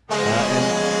podcast. There we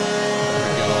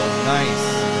go.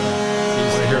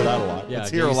 Nice. hear that a lot. Yeah,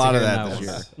 Let's get hear a used to lot of hearing that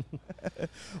this one. year.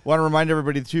 Want to remind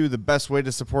everybody, too, the best way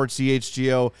to support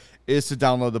CHGO is to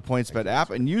download the PointsBet app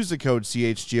and use the code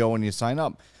CHGO when you sign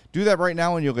up. Do that right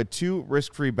now and you'll get 2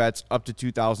 risk-free bets up to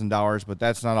 $2,000, but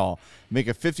that's not all. Make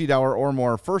a $50 or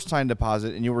more first-time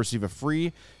deposit and you'll receive a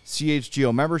free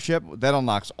CHGO membership. That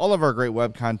unlocks all of our great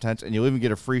web content, and you'll even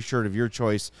get a free shirt of your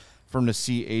choice from the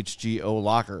CHGO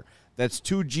locker. That's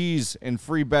 2 G's in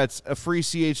free bets, a free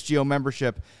CHGO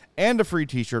membership, and a free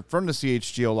t-shirt from the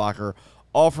CHGO locker,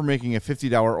 all for making a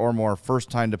 $50 or more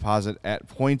first-time deposit at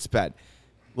PointsBet.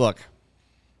 Look,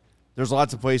 there's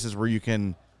lots of places where you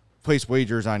can place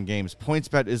wagers on games.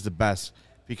 PointsBet is the best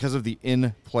because of the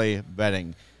in-play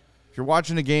betting. If you're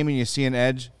watching a game and you see an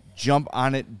edge, jump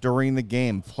on it during the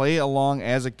game. Play along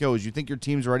as it goes. You think your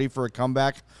team's ready for a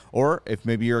comeback? Or if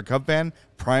maybe you're a Cub fan,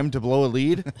 primed to blow a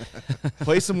lead?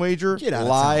 Play some wager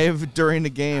live during the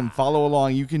game. Follow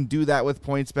along. You can do that with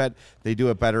PointsBet. They do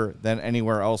it better than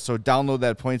anywhere else. So download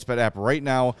that PointsBet app right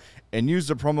now and use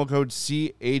the promo code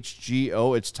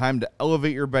CHGO. It's time to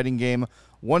elevate your betting game.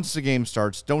 Once the game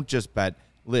starts, don't just bet.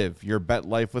 Live your bet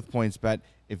life with PointsBet.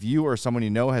 If you or someone you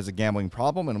know has a gambling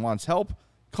problem and wants help,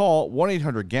 call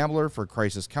 1-800-GAMBLER for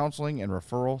crisis counseling and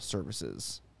referral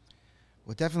services.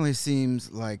 Well, it definitely seems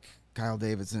like Kyle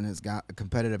Davidson has got a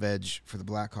competitive edge for the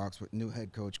Blackhawks with new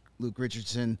head coach Luke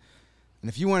Richardson. And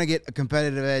if you want to get a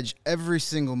competitive edge every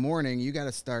single morning, you got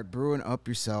to start brewing up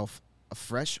yourself a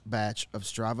fresh batch of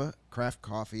Strava craft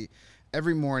coffee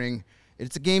every morning.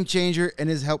 It's a game changer and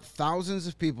has helped thousands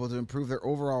of people to improve their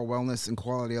overall wellness and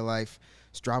quality of life.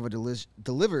 Strava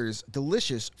delivers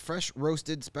delicious, fresh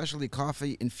roasted specialty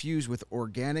coffee infused with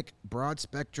organic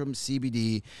broad-spectrum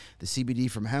CBD. The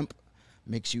CBD from hemp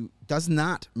does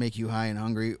not make you high and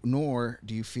hungry, nor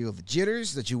do you feel the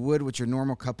jitters that you would with your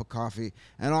normal cup of coffee,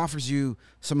 and offers you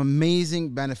some amazing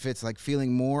benefits like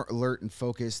feeling more alert and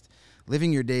focused,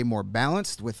 living your day more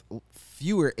balanced with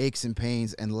fewer aches and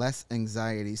pains and less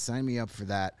anxiety. Sign me up for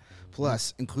that.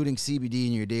 Plus, including CBD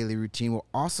in your daily routine will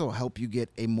also help you get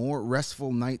a more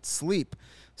restful night's sleep,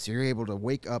 so you're able to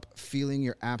wake up feeling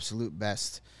your absolute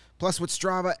best. Plus, with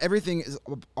Strava, everything is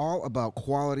all about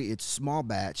quality. It's small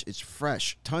batch. It's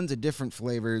fresh. Tons of different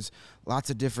flavors. Lots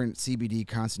of different CBD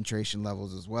concentration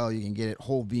levels as well. You can get it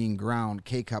whole bean, ground,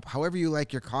 K-cup. However you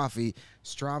like your coffee,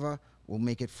 Strava will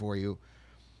make it for you.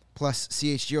 Plus,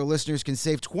 CHGO listeners can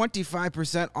save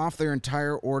 25% off their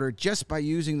entire order just by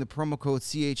using the promo code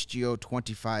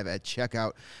CHGO25 at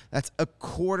checkout. That's a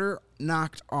quarter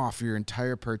knocked off your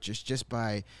entire purchase just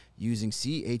by using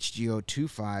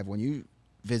CHGO25 when you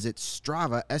visit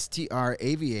Strava,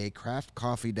 S-T-R-A-V-A,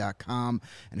 craftcoffee.com.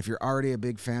 And if you're already a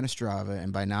big fan of Strava,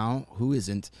 and by now, who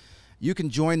isn't, you can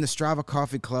join the Strava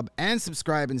Coffee Club and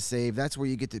subscribe and save. That's where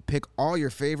you get to pick all your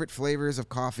favorite flavors of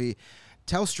coffee.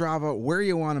 Tell Strava where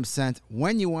you want them sent,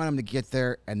 when you want them to get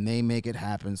there, and they make it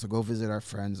happen. So go visit our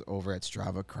friends over at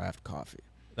Strava Craft Coffee.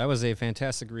 That was a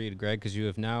fantastic read, Greg, because you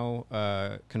have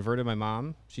now converted my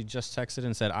mom. She just texted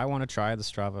and said, I want to try the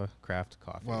Strava Craft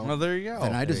Coffee. Well, there you go.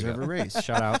 Then I deserve a raise.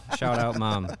 Shout out,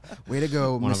 Mom. Way to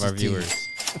go, One Mrs. of our T. viewers.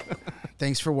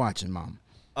 Thanks for watching, Mom.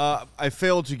 I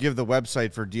failed to give the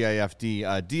website for DIFD,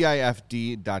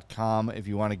 DIFD.com, if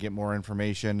you want to get more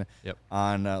information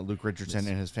on Luke Richardson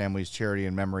and his family's charity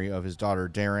in memory of his daughter,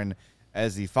 Darren.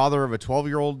 As the father of a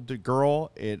 12-year-old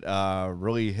girl, it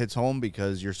really hits home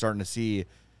because you're starting to see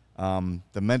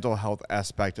the mental health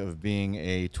aspect of being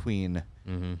a tween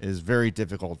is very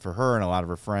difficult for her and a lot of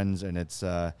her friends, and it's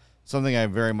something I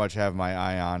very much have my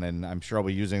eye on, and I'm sure I'll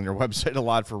be using their website a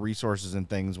lot for resources and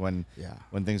things when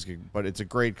things get, but it's a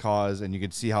great cause, and you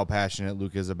can see how passionate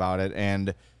Luke is about it.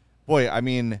 And boy, I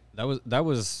mean, that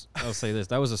was I'll say this,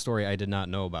 that was a story I did not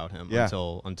know about him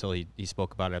until he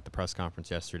spoke about it at the press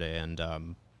conference yesterday,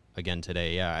 and again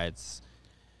today. Yeah, it's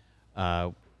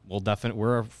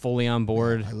we're fully on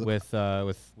board with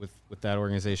that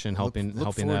organization, helping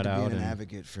that out. Being an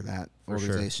advocate for that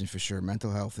organization for sure.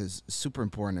 Mental health is super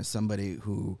important as somebody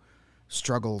who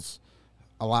struggles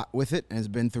a lot with it and has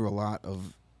been through a lot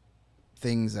of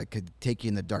things that could take you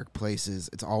in the dark places.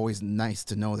 It's always nice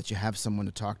to know that you have someone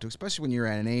to talk to, especially when you're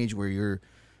at an age where you're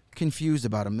confused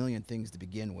about a million things to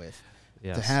begin with.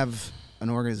 Yes. To have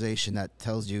an organization that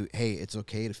tells you, hey, it's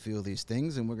okay to feel these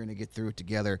things and we're going to get through it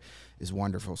together is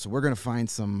wonderful. So we're going to find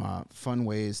some fun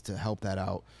ways to help that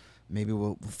out. Maybe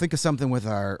we'll think of something with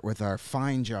our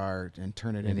fine jar and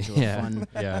turn it into a fun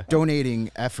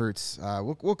donating efforts.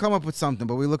 We'll come up with something,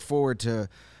 but we look forward to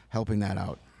helping that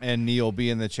out. And Neil B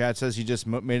in the chat says he just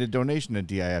made a donation to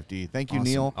DIFD. Thank you,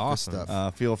 Neil. Awesome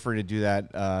stuff. Feel free to do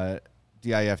that,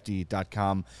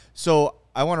 DIFD.com. So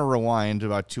I want to rewind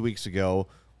about 2 weeks ago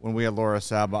when we had Laura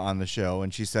Saba on the show,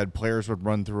 and she said players would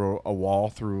run through a wall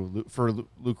for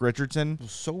Luke Richardson.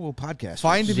 So will podcasters.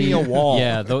 Find me a wall.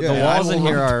 Yeah, the walls in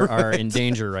here are in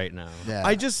danger right now.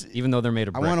 Yeah. Even though they're made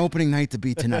of I brick. want opening night to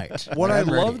be tonight. What I I'm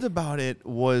ready. loved about it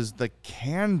was the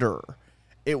candor.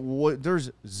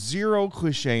 There's zero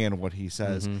cliche in what he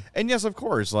says. And yes, of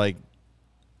course, like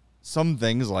some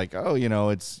things like, oh, you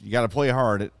got to play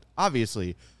hard,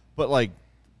 obviously. But like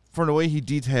from the way he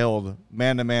detailed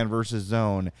man-to-man versus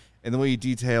zone and the way he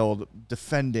detailed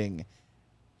defending,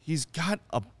 he's got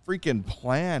a freaking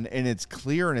plan, and it's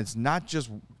clear, and it's not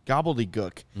just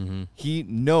gobbledygook. He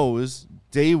knows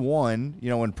day one,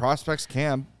 when prospects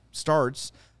camp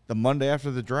starts the Monday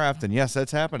after the draft, and yes,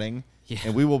 that's happening,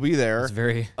 and we will be there. It's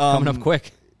very coming up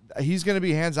quick. He's going to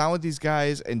be hands-on with these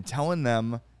guys and telling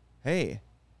them, hey,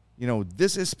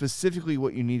 this is specifically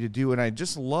what you need to do. And I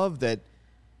just love that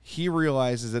he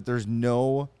realizes that there's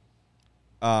no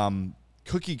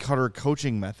cookie-cutter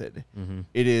coaching method.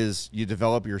 It is you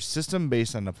develop your system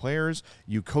based on the players.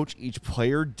 You coach each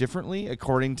player differently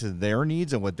according to their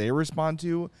needs and what they respond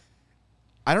to.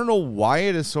 I don't know why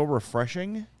it is so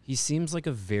refreshing. He seems like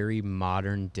a very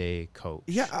modern-day coach.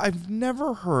 Yeah, I've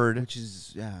never heard Which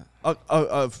is,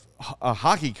 a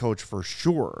hockey coach for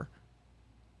sure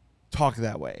talk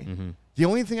that way. The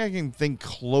only thing I can think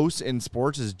close in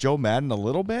sports is Joe Madden a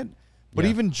little bit, but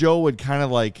even Joe would kind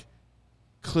of like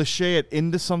cliche it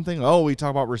into something. Oh, we talk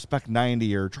about respect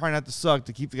 90 or try not to suck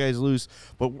to keep the guys loose.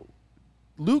 But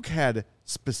Luke had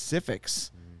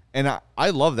specifics, and I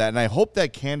love that, and I hope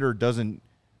that candor doesn't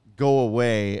go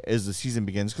away as the season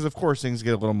begins, because of course things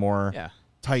get a little more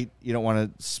tight. You don't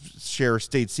want to share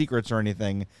state secrets or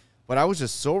anything, but I was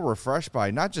just so refreshed by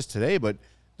not just today, but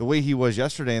the way he was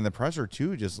yesterday in the presser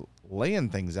too, just laying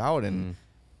things out. And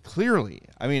clearly,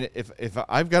 I mean, if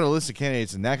I've got a list of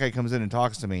candidates and that guy comes in and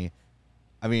talks to me,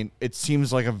 I mean, it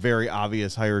seems like a very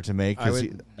obvious hire to make.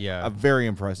 Very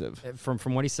impressive.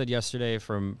 From what he said yesterday,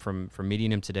 from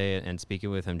meeting him today and speaking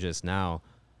with him just now,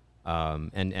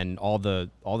 and all the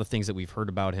things that we've heard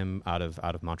about him out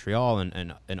of Montreal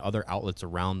and other outlets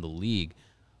around the league.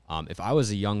 If I was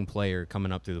a young player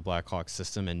coming up through the Blackhawks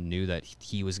system and knew that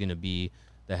he was going to be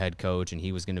the head coach and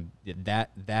he was going to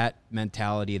that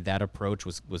mentality, that approach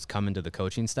was coming to the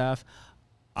coaching staff,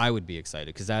 I would be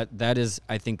excited, because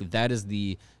I think that is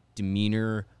the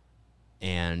demeanor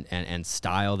and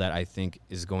style that I think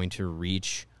is going to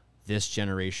reach this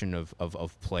generation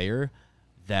of player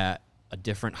that a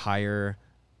different hire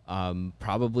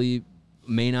probably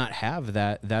may not have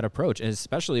that approach. And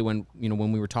especially when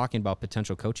we were talking about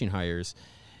potential coaching hires,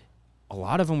 a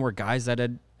lot of them were guys that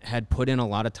had put in a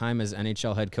lot of time as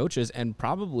NHL head coaches, and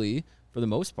probably for the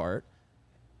most part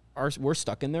were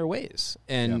stuck in their ways.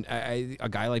 And a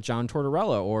guy like John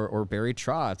Tortorella or Barry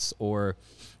Trotz or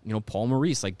Paul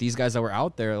Maurice, like these guys that were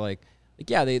out there, like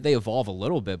they evolve a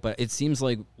little bit, but it seems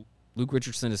like Luke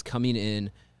Richardson is coming in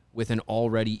with an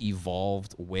already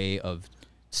evolved way of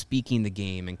speaking the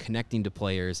game and connecting to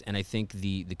players. And I think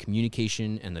the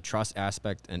communication and the trust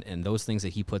aspect and those things that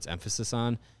he puts emphasis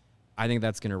on, I think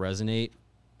that's going to resonate,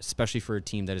 especially for a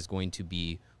team that is going to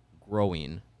be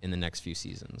growing in the next few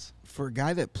seasons. For a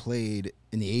guy that played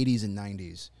in the 80s and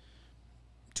 90s,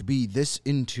 to be this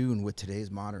in tune with today's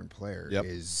modern player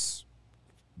is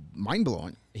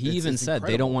mind-blowing. He even said incredible.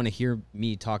 They don't want to hear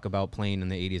me talk about playing in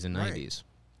the 80s and 90s.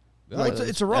 Like,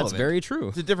 it's irrelevant. That's very true.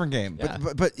 It's a different game. Yeah.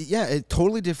 But a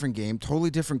totally different game, totally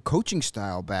different coaching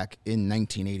style back in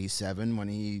 1987 when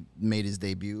he made his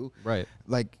debut. Right.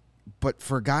 But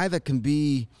for a guy that can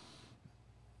be,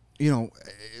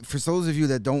 for those of you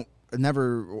that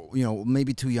never,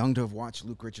 maybe too young to have watched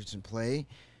Luke Richardson play,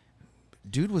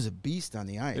 dude was a beast on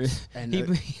the ice. And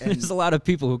there's a lot of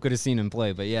people who could have seen him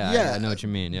play, but I know what you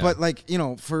mean. Yeah. But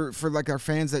for like our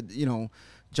fans that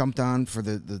jumped on for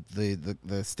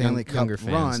the Stanley Cup younger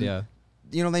run, fans,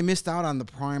 they missed out on the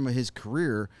prime of his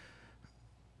career.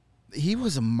 He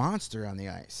was a monster on the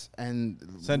ice, and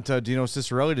sent Dino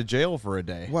Ciccarelli to jail for a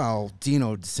day. Well,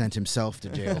 Dino sent himself to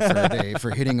jail for a day for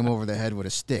hitting him over the head with a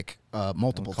stick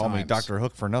multiple times. Call me Dr.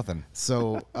 Hook for nothing.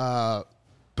 So,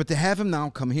 but to have him now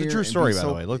come here, it's a true story, by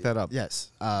the way. Look that up.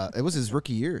 Yes, it was his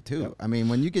rookie year too. Yep. I mean,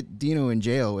 when you get Dino in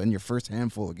jail in your first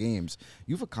handful of games,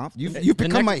 you've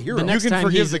become my hero. You can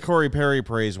forgive the Corey Perry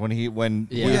praise when he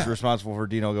was responsible for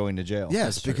Dino going to jail.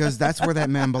 Yes, because that's where that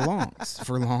man belongs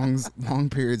for long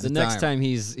periods of time. The next time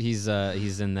he's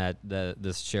in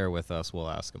this chair with us, we'll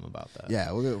ask him about that. Yeah,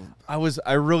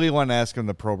 I really want to ask him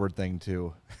the Probert thing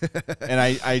too. And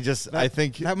I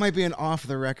think that might be an off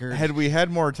the record. Had we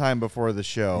had more time before the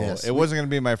show, it wasn't going to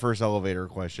be my first elevator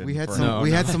question. We had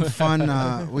some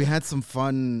fun. We had some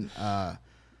fun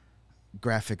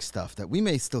graphic stuff that we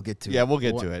may still get to. Yeah, we'll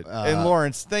get to it. And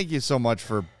Lawrence, thank you so much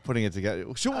for putting it together.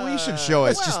 We should show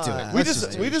it. Let's just do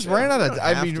it. We just ran out of.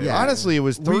 I mean, honestly, it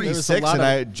was 36,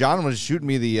 and John was shooting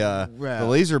me the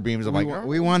laser beams. I'm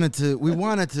we wanted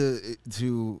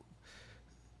to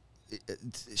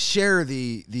share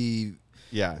the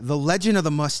legend of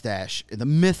the mustache, the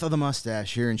myth of the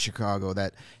mustache here in Chicago.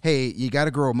 That hey, you got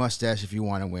to grow a mustache if you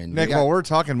want to win. Nick, while we're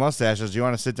talking mustaches, do you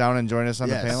want to sit down and join us on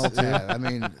the panel too? Yeah, I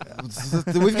mean,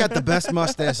 we've got the best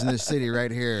mustache in the city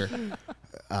right here.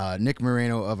 Nick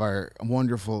Moreno of our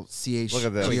wonderful CH. Look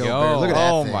at this. Look at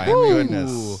that oh thing. my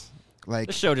goodness! Like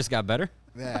The show just got better.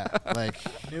 yeah, like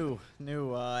New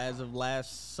as of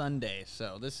last Sunday.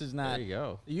 So this is not There you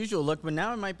go. the usual look, but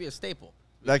now it might be a staple.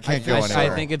 That can't go I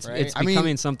anywhere. think it's Right?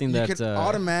 becoming something you that could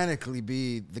automatically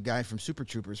be the guy from Super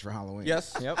Troopers for Halloween.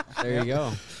 Yes. Yep. there you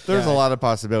go. There's a lot of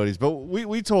possibilities, but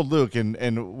we told Luke,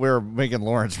 and we're making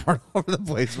Lawrence run all over the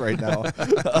place right now.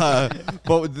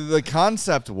 But the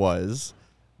concept was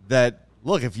that,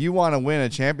 look, if you want to win a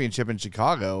championship in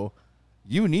Chicago,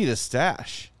 you need a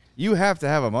stash. You have to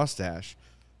have a mustache.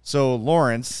 So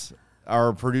Lawrence,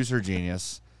 our producer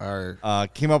genius,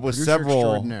 came up with producer several.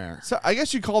 extraordinaire. So I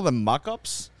guess you call them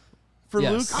mock-ups for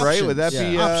Yes. Luke, right? Would that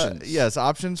Options. be Options. yes,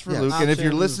 options for Yeah. Luke? And if you're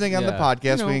Options, listening on the yeah.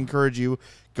 podcast, You know, we encourage you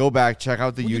go back, check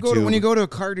out the When YouTube. you go to a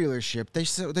car dealership,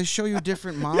 they show you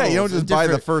different models. Yeah, you don't and just buy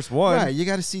the different- first one. Right, you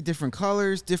got to see different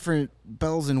colors, different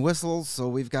bells and whistles. So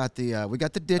we've got the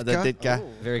Ditka. The Ditka.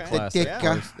 Very Okay. classic.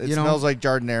 Ditka. It You know, smells like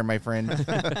Jardiniere, my friend.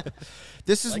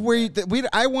 this is where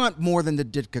I want more than the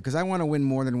Ditka because I want to win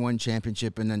more than one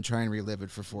championship and then try and relive it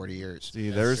for 40 years. See,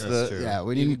 there's the Yeah,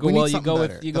 we You need. go, we need well, you something go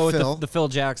better. with you go with Phil, the Phil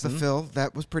Jackson. the Phil.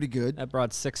 That was pretty good. That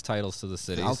brought 6 titles to the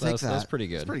city. I'll so take that's that. pretty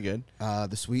good. It's pretty good.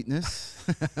 The sweetness.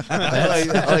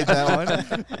 I like that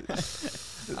one.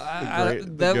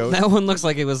 Great- the goat. that one looks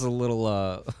like it was a little.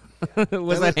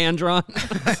 Was that hand drawn?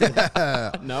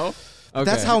 No. Okay.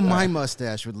 That's how my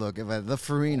mustache would look if the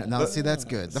Farina. Now, see, that's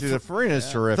good. See, the Farina is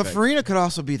terrific. The Farina could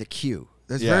also be the Q.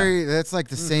 That's Yeah. That's like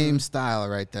the same style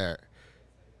right there.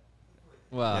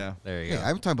 Well, Yeah. there you Yeah, go.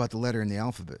 I'm talking about the letter in the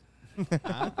alphabet. The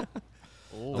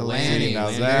Lanny, now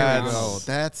Lanny. There we that's- go.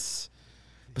 That's.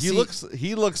 but see,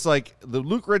 He looks like the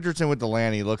Luke Richardson with the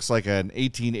Lanny looks like an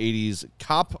 1880s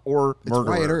cop or it's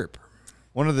murderer. Wyatt Earp.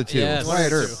 One of the two. Yes.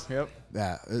 Wyatt Earp. Yep.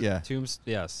 Yeah. Yeah. Tombs.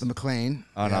 Yes. The McLean.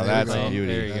 Oh, no, Yeah, there that's we a go. beauty.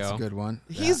 There you That's go. a good one.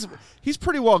 He's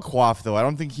pretty well coiffed though. I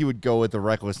don't think he would go with the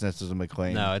recklessness as a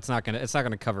McLean. No, it's not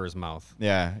gonna cover his mouth.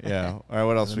 Yeah, yeah. All right,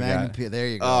 what else The we Magnum got? P. There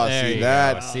you go. Oh, There see you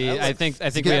that. go. See, I think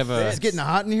we have a. It's getting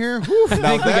hot in here. Now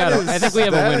that I think we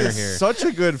have a that winner is here. Such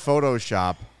a good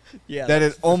Photoshop Yeah. that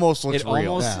it almost looks It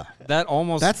real. almost Yeah. that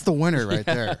almost That's the winner right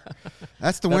there.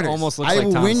 That's the That winner. almost looks I like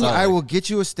will Tom win you. I Selleck. will get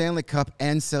you a Stanley Cup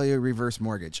and sell you a reverse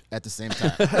mortgage at the same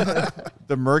time.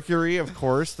 The Mercury, of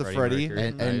course, the Freddie Freddie. Mercury.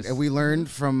 and, Nice. and we learned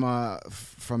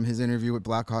from his interview with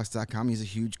Blackhawks.com, he's a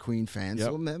huge Queen fan. Yep.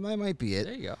 So that might be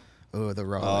there it. you go. Oh, the Oh,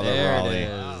 Raleigh. the There it Raleigh.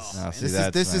 is. Now, see, This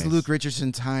that's is nice. Luke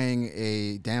Richardson tying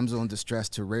a damsel in distress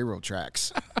to railroad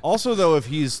tracks. Also, though, if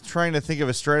he's trying to think of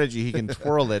a strategy, he can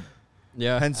twirl it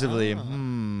Yeah. pensively.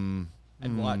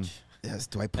 I'd watch. Yes.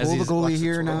 Do I As pull the he's- goalie watch the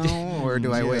here twirl. now, or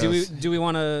do I wait? Do we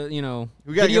want to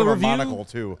We got to video give him a review? monocle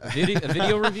too. A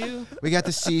video review? We got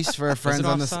the Cease for our friends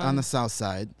on the offside? south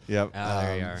side. Yep.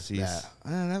 There you are. Cease.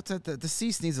 Yeah, the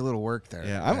Cease needs a little work there.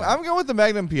 Yeah, I'm going with the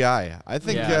Magnum PI. I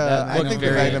think Yeah, that I think the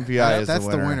very- Magnum PI is That's the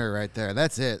winner. the winner right there.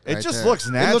 That's it. It right just there. looks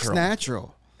It looks natural.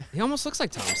 natural. He almost looks like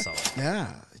Tom Selleck. Yeah,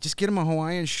 just get him a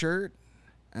Hawaiian shirt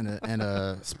and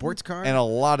a sports car. And a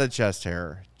lot of chest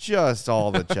hair. Just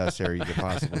all the chest hair you could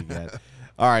possibly get.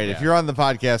 All right, if you're on the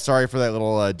podcast, sorry for that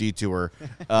little detour.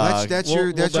 That's we'll- your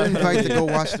we'll that's your definitely- invite to go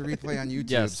watch the replay on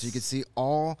YouTube, Yes. so you can see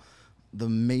all the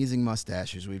amazing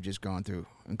mustaches we've just gone through,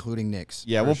 including Nick's.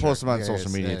 Yeah, for we'll sure. post them on Yes,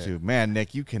 social media yeah. too. Man,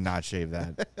 Nick, you cannot shave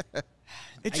that.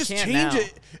 It I just can't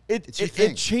changes. now. It's your It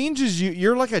thing. changes you.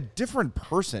 You're like a different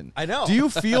person. I know. Do you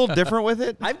feel different with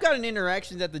it? I've gotten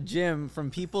interactions at the gym from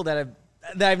people that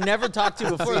I've never talked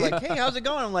to before. Like, hey, how's it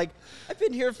going? I'm like, I've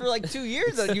been here for like 2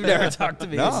 years and you've never talked to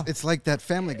me. No. It's like that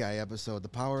Family Guy episode, The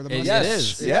Power of the It Mustache.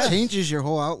 is. It Yes. changes your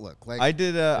whole outlook. Like I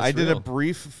did a real.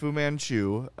 brief Fu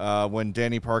Manchu when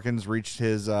Danny Parkins reached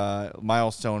his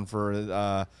milestone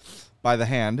for by the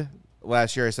hand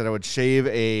last year. I said I would shave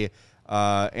a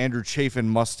Andrew Chafin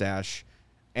mustache,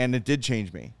 and it did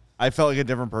change me. I felt like a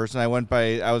different person. I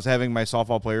was having my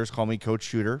softball players call me Coach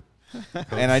Shooter,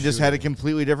 and I just had a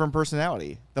completely different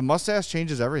personality. The mustache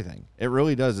changes everything. It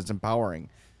really does. It's empowering.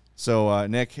 So,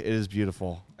 Nick, it is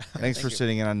beautiful. Thanks for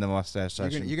sitting in on the mustache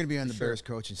You're session. going to be on the Bears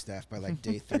coaching staff by like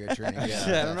day 3 of training. I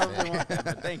don't know if they want that,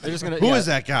 but thank you. Who is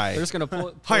that guy? They're just going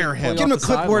to Hire him. Give him a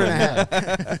clipboard and a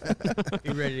hat. Be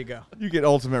ready to go. You get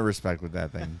ultimate respect with that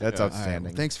thing. That's All right, outstanding.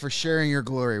 well, thanks for sharing your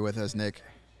glory with us, Nick.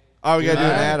 Oh, we got to do an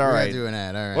ad? All We gotta right. do an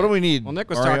ad. All right. What do we need? Well, Nick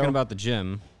was Mario? talking about the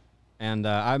gym, and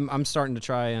I'm starting to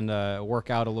try and work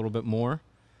out a little bit more.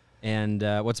 And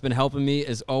what's been helping me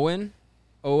is Owen.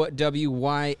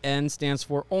 OWYN stands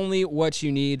for Only What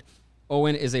You Need.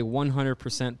 Owen is a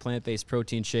 100% plant-based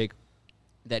protein shake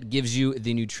that gives you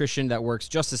the nutrition that works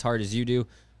just as hard as you do.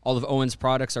 All of Owen's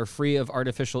products are free of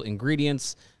artificial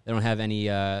ingredients. They don't have any,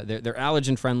 they're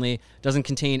allergen friendly, doesn't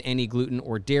contain any gluten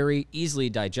or dairy,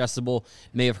 easily digestible.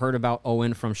 You may have heard about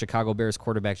Owen from Chicago Bears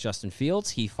quarterback Justin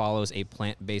Fields. He follows a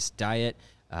plant-based diet,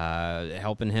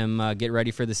 helping him get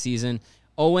ready for the season.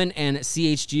 Owen and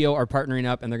CHGO are partnering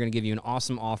up, and they're going to give you an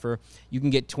awesome offer. You can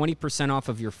get 20% off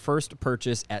of your first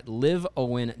purchase at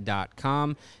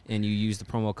liveowen.com, and you use the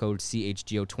promo code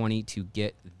CHGO20 to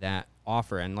get that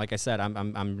offer. And like I said,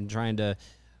 I'm trying to,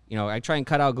 I try and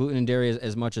cut out gluten and dairy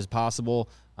as much as possible.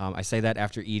 I say that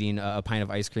after eating a pint of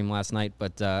ice cream last night,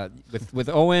 but with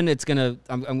Owen, it's gonna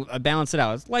I balance it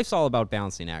out. Life's all about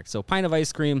balancing act. So pint of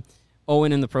ice cream,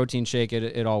 Owen in the protein shake,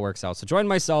 it all works out. So join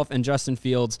myself and Justin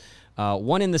Fields,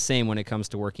 one in the same when it comes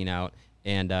to working out,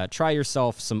 and try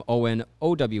yourself some Owen,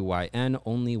 OWYN,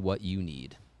 only what you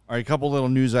need. All right, a couple little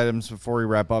news items before we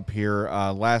wrap up here.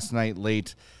 Last night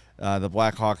late, the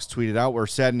Blackhawks tweeted out, "We're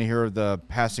saddened to hear of the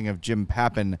passing of Jim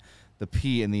Pappen. The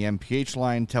P in the MPH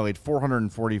line tallied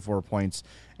 444 points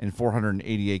in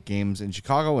 488 games in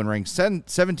Chicago and ranked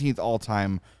 17th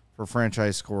all-time for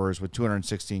franchise scorers with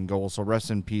 216 goals. So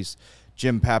rest in peace,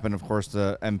 Jim Pappen, of course,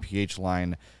 the MPH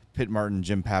line, Pitt Martin,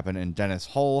 Jim Pappen, and Dennis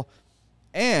Hull.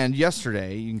 And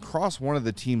yesterday, you can cross one of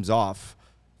the teams off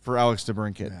for Alex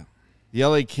DeBrincat. Yeah. The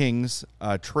LA Kings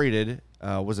traded,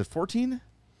 was it 14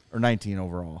 or 19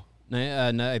 overall?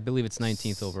 No, I believe it's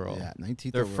 19th overall. Yeah,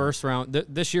 19th Their overall. first round,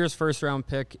 this year's first round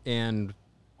pick, and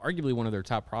arguably one of their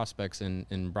top prospects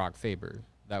in Brock Faber.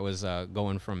 That was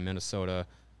going from Minnesota,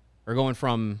 or going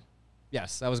from,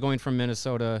 yes, that was going from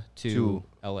Minnesota to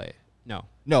LA.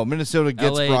 No, Minnesota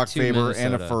gets LA Brock to Faber and a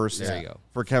Minnesota. first There you go.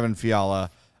 for Kevin Fiala.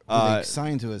 They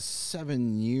signed to a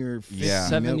 7-year, Yeah.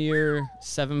 7-year,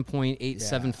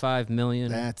 $7.875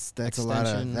 million. That's a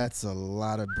extension.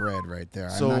 lot of bread right there.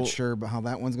 So- I'm not sure about how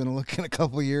that one's going to look in a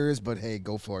couple years, but hey,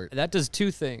 go for it. That does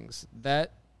two things.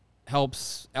 That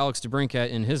helps Alex DeBrincat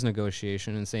in his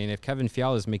negotiation and saying, if Kevin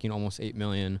Fiala is making almost $8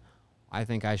 million, I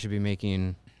think I should be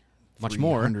making much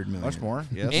more. $300 million. Much more,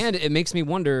 yes. And it makes me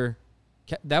wonder,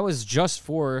 that was just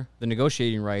for the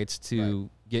negotiating rights to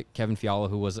get Kevin Fiala,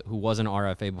 who was an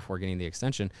RFA before getting the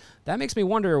extension. That makes me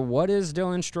wonder, what is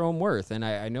Dylan Strome worth? And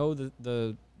I know that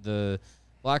the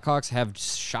Blackhawks have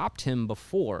shopped him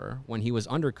before when he was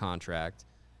under contract,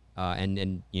 and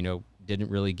didn't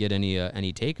really get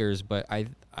any takers. But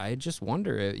I just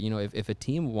wonder, if a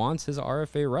team wants his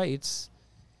RFA rights,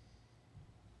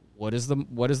 what is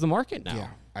the market now?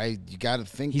 Yeah, you got to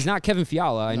think He's not Kevin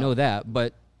Fiala, I know that,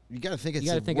 but You got to think it's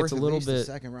it's a worth little at least bit a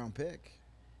second round pick.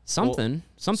 something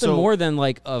so- more than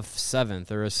like a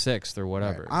 7th or a 6th or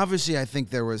whatever. Right. Obviously, I think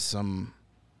there was some.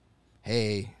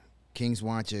 Hey, Kings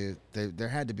want you. There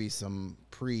had to be some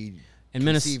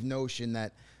preconceived notion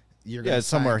that you're going to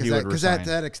somewhere he would because resign.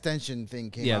 that extension thing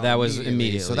came. Yeah, out that was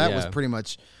immediately, So that was yeah. pretty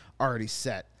much already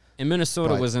set. And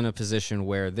Minnesota But- was in a position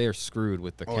where they're screwed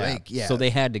with the cap, so they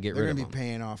had to get They're rid of gonna be him.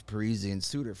 paying off Parisi and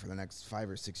Suter for the next 5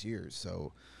 or 6 years.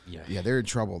 So Yeah. they're in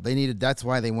trouble. They needed. That's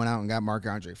why they went out and got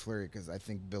Marc-Andre Fleury, because I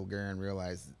think Bill Guerin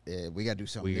realized we got to do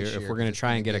something this year. If we're going to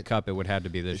try and get a cup, it would have to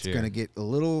be this It's year. going to get a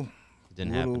little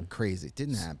Didn't happen. crazy. It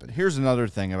didn't happen. Here's another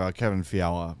thing about Kevin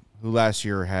Fiala, who last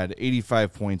year had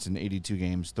 85 points in 82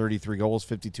 games, 33 goals,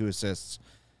 52 assists.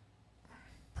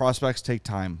 Prospects take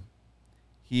time.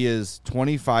 He is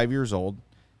 25 years old.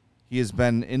 He has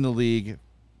been in the league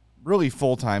really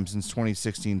full-time since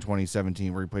 2016,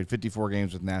 2017, where he played 54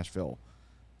 games with Nashville.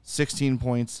 16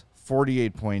 points,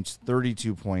 48 points,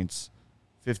 32 points,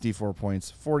 54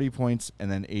 points, 40 points,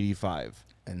 and then 85.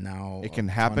 And now It can a ton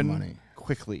of happen money.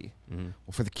 quickly. Mm-hmm.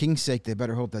 Well, for the Kings' sake, they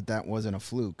better hope that wasn't a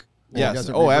fluke. Yes. It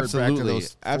doesn't Oh, revert back absolutely. to those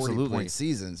 40 Absolutely. point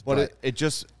seasons. But it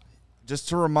just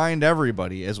to remind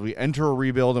everybody, as we enter a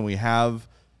rebuild and we have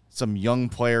some young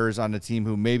players on the team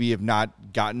who maybe have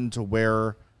not gotten to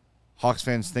where Hawks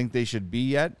fans think they should be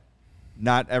yet,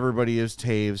 not everybody is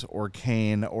Taves or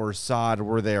Kane or Saad,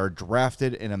 where they are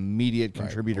drafted and immediate Right.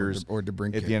 contributors Or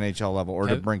DeBrincat. at the NHL level, or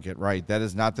DeBrincat, right? That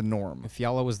is not the norm.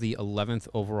 Fiala was the 11th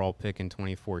overall pick in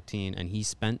 2014, and he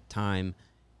spent time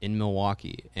in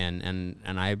Milwaukee. And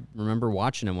I remember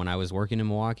watching him when I was working in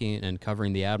Milwaukee and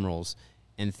covering the Admirals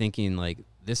and thinking, like,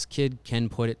 this kid can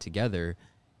put it together,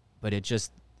 but it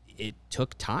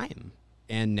took time.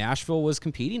 And Nashville was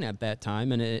competing at that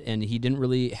time, and he didn't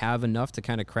really have enough to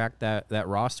kind of crack that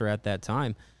roster at that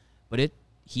time. But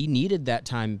he needed that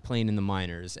time playing in the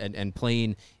minors and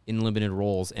playing in limited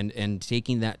roles and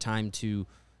taking that time to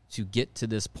get to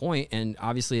this point. And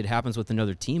obviously it happens with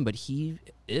another team, but he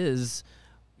is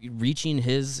reaching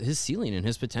his ceiling and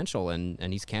his potential,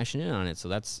 and he's cashing in on it. So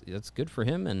that's good for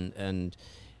him. And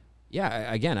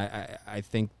yeah, again, I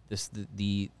think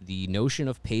the notion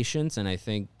of patience, and I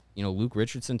think, Luke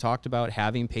Richardson talked about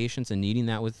having patience and needing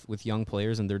that with young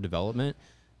players and their development.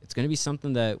 It's going to be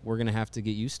something that we're going to have to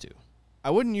get used to.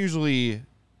 I wouldn't usually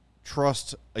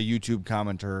trust a YouTube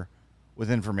commenter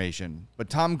with information, but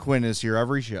Tom Quinn is here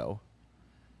every show,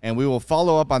 and we will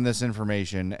follow up on this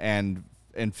information and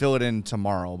fill it in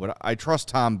tomorrow. But I trust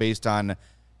Tom based on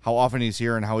how often he's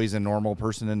here and how he's a normal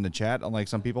person in the chat, unlike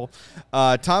some people.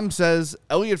 Tom says,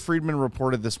 Elliot Friedman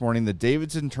reported this morning that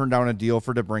Davidson turned down a deal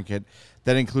for DeBrincat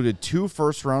that included 2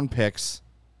 first-round picks,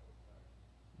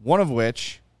 one of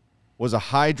which was a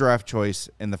high draft choice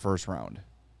in the first round.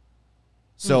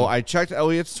 So I checked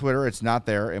Elliot's Twitter. It's not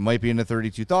there. It might be in the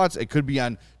 32 Thoughts. It could be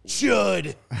on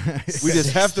Chud. We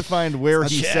just have to find where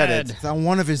he said it. It's on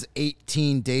one of his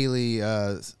 18 daily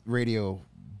radio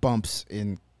bumps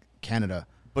in Canada.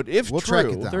 But if We'll true,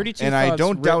 track it down. 32 and I Thoughts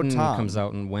don't doubt written Tom. comes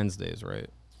out on Wednesdays, right?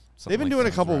 They've been doing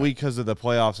a couple weeks because of the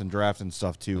playoffs and draft and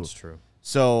stuff, too. That's true.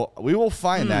 So we will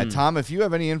find that. Tom, if you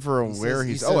have any info on where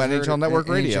he's... NHL Network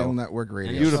Radio. NHL Network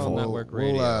Radio. Beautiful. Network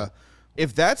Radio.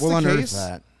 If that's We'll the unearth case,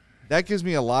 that. that gives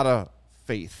me a lot of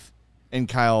faith in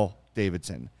Kyle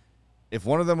Davidson. If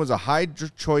one of them was a high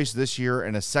choice this year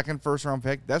and a second first-round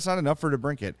pick, that's not enough for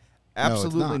DeBrincat.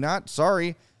 Absolutely not.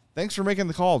 Sorry. Thanks for making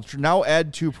the call. Now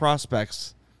add 2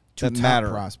 prospects that matter.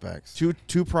 Prospects.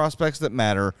 Two prospects that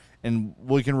matter, and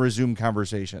we can resume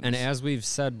conversations. And as we've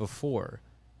said before,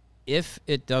 if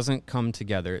it doesn't come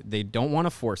together, they don't want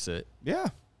to force it. Yeah.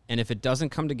 And if it doesn't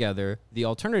come together, the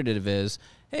alternative is,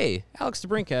 hey, Alex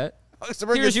DeBrincat,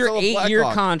 DeBrincat's here's your still a 8-year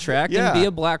Blackhawk. contract Yeah. and be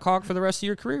a Blackhawk for the rest of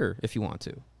your career if you want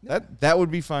to. That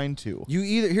would be fine, too.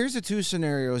 Here's the 2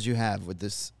 scenarios you have with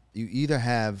this. You either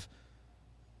have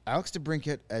Alex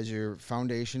DeBrincat as your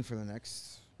foundation for the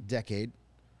next decade,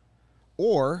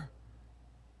 or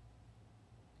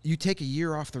you take a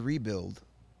year off the rebuild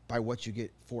by what you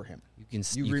get for him.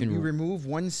 You remove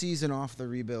 1 season off the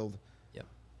rebuild, Yep.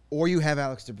 or you have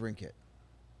Alex DeBrincat.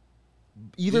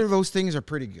 Either of those things are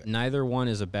pretty good. Neither one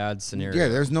is a bad scenario. Yeah,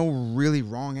 there's no really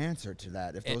wrong answer to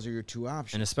that if those are your 2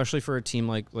 options. And especially for a team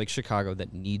like Chicago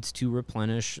that needs to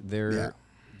replenish their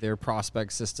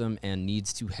prospect system and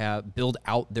needs to build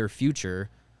out their future.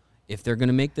 If they're going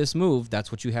to make this move,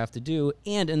 that's what you have to do.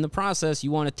 And in the process,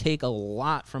 you want to take a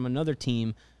lot from another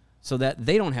team so that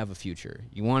they don't have a future.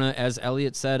 You want to, as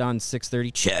Elliot said on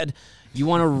 630 Ched, you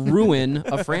want to ruin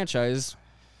a franchise's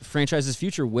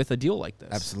future with a deal like this.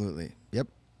 Absolutely. Yep.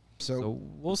 So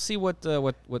we'll see what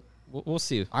we'll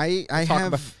see.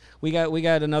 We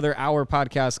got another hour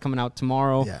podcast coming out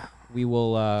tomorrow. Yeah. We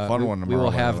will Fun one we will tomorrow,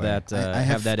 have by the way.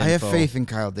 that I have info. faith in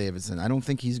Kyle Davidson. I don't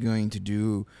think he's going to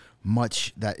do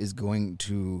much that is going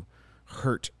to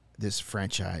hurt this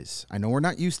franchise. I know we're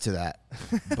not used to that,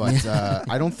 but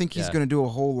I don't think he's going to do a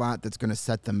whole lot that's going to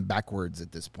set them backwards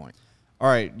at this point. All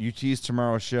right, you tease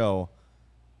tomorrow's show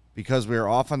because we are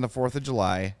off on the 4th of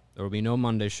July. There will be no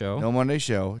Monday show. No Monday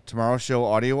show. Tomorrow's show,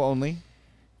 audio only.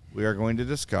 We are going to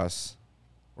discuss,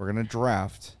 we're going to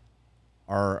draft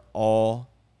our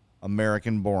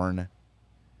all-American-born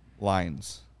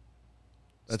lines.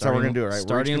 That's how we're going to do it, right?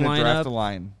 Starting we're going to draft lineup. the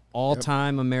line.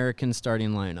 All-time American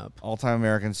starting lineup. All-time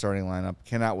American starting lineup.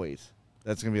 Cannot wait.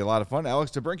 That's going to be a lot of fun.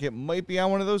 Alex DeBrincat might be on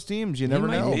one of those teams. You never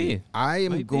know. I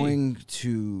am going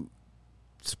to,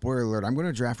 spoiler alert, I'm going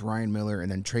to draft Ryan Miller and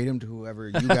then trade him to whoever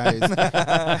you guys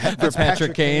For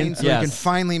Patrick Kane. so we can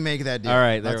finally make that deal. All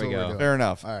right, there That's we what we're go. doing. Fair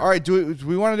enough. All right. All right, do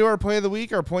we want to do our play of the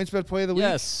week, our points bet play of the week?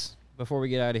 Yes. Before we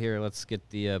get out of here, let's get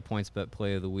the points bet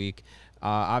play of the week.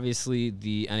 Obviously,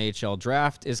 the NHL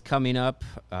draft is coming up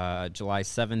July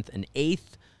 7th and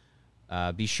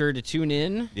 8th. Be sure to tune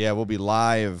in. Yeah, we'll be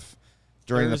live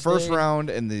during the first Thursday. round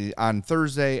and on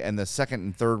Thursday and the second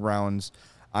and third rounds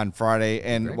on Friday.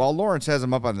 And while Lawrence has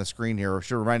them up on the screen here, I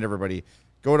should remind everybody,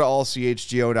 go to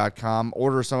allchgo.com,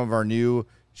 order some of our new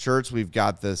shirts. We've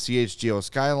got the CHGO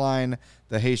Skyline,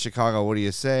 the Hey Chicago, what do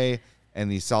you say?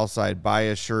 and the Southside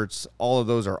Bias shirts. All of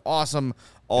those are awesome.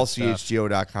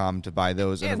 AllCHGO.com to buy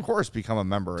those. And, of course, become a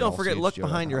member. Don't forget, look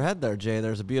behind your head there, Jay.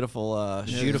 There's a beautiful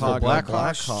Chicago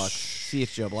Blackhawks.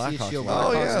 CHGO Blackhawks.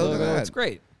 Oh, yeah, look at that. It's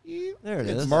great. There it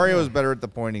is. Mario is better at the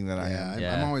pointing than I am.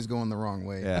 I'm always going the wrong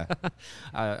way. Yeah.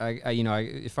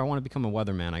 If I want to become a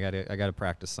weatherman, I gotta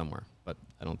practice somewhere. But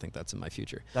I don't think that's in my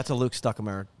future. That's a Luke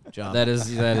Stuckemeyer job. That is,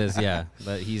 yeah.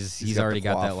 But he's already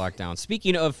got that locked down.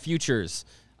 Speaking of futures,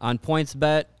 on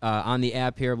PointsBet, on the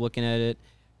app here, I'm looking at it.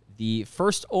 The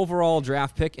first overall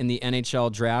draft pick in the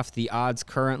NHL draft, the odds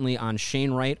currently on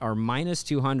Shane Wright are minus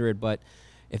 200. But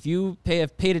if you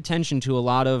have paid attention to a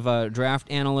lot of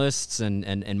draft analysts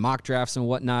and mock drafts and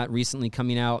whatnot recently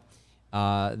coming out,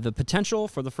 the potential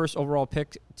for the first overall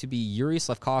pick to be Yuri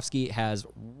Slafkovsky has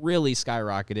really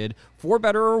skyrocketed, for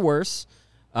better or worse.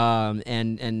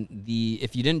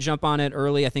 If you didn't jump on it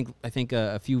early, I think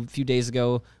a few days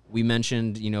ago we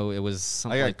mentioned, it was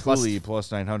something I got like Cooley plus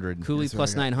 900. Cooley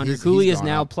plus 900. He's Cooley is gone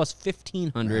now up. plus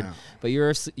 1,500. Yeah. But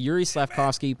Yuri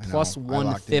Slafkovsky plus I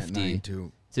locked in at 150 9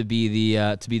 too. to be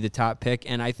the top pick.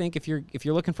 And I think if you're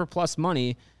looking for plus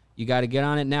money, you got to get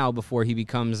on it now before he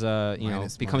becomes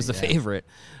Minus becomes money, the favorite.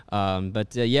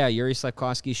 Yuri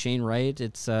Slafkovsky, Shane Wright.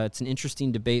 It's an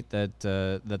interesting debate that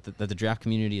the draft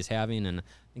community is having, and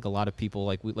I think a lot of people,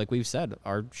 like we've said,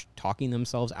 are talking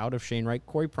themselves out of Shane Wright.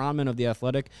 Corey Pronman of The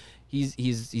Athletic,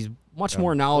 he's much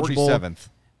more knowledgeable. 47th.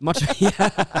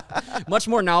 Much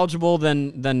more knowledgeable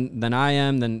than I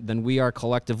am, than we are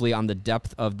collectively on the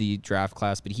depth of the draft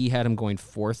class. But he had him going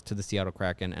 4th to the Seattle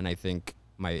Kraken, and I think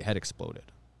my head exploded.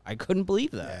 I couldn't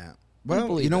believe that. Yeah.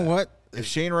 Well, you know what? If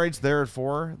Shane Wright's there at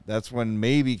 4, that's when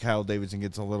maybe Kyle Davidson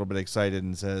gets a little bit excited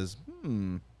and says,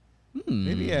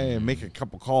 maybe I make a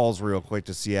couple calls real quick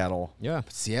to Seattle. Yeah.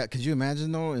 Seattle, could you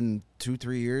imagine, though, in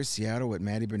 2-3 years, Seattle with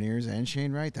Matty Beniers and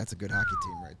Shane Wright? That's a good hockey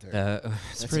team right there.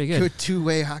 It's That's pretty a good.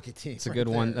 two-way hockey team. It's a good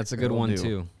one. That's a good That'll one, do.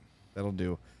 too. That'll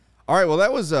do. All right, well,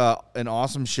 that was an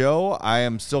awesome show. I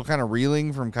am still kind of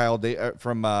reeling from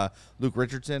Luke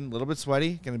Richardson. A little bit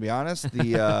sweaty, going to be honest.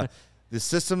 The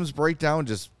systems breakdown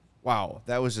wow,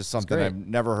 that was just something great. I've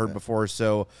never heard before.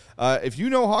 So if you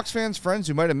know Hawks fans, friends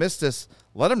who might have missed this,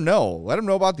 let them know. Let them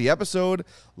know about the episode.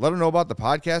 Let them know about the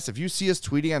podcast. If you see us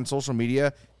tweeting on social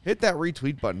media, hit that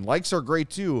retweet button. Likes are great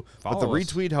too, but the Follow us.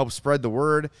 retweet helps spread the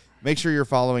word. Make sure you're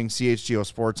following CHGO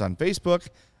Sports on Facebook,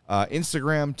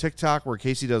 Instagram, TikTok, where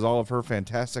Casey does all of her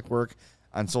fantastic work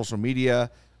on social media.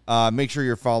 Make sure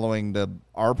you're following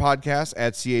our podcast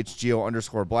at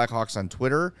CHGO_Blackhawks on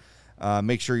Twitter.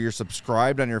 Make sure you're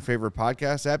subscribed on your favorite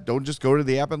podcast app. Don't just go to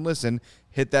the app and listen.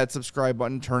 Hit that subscribe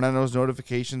button. Turn on those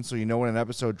notifications so you know when an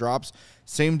episode drops.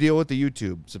 Same deal with the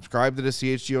YouTube. Subscribe to the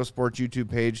CHGO Sports YouTube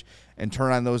page and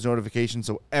turn on those notifications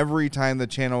so every time the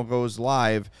channel goes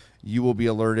live, you will be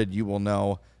alerted. You will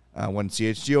know when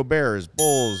CHGO Bears,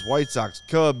 Bulls, White Sox,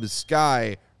 Cubs,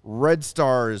 Sky, Red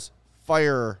Stars,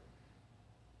 Fire,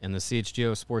 And the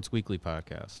CHGO Sports Weekly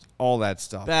podcast. all that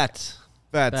stuff. Bet.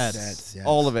 Bets. Yes.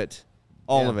 All of it.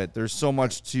 All Yeah. of it. There's so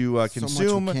much to So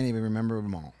consume. much we can't even remember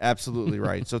them all. Absolutely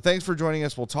right. So thanks for joining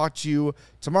us. We'll talk to you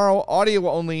tomorrow, audio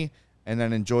only, and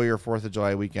then enjoy your 4th of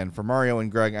July weekend. For Mario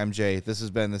and Greg, I'm Jay. This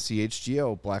has been the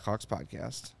CHGO Blackhawks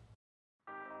podcast.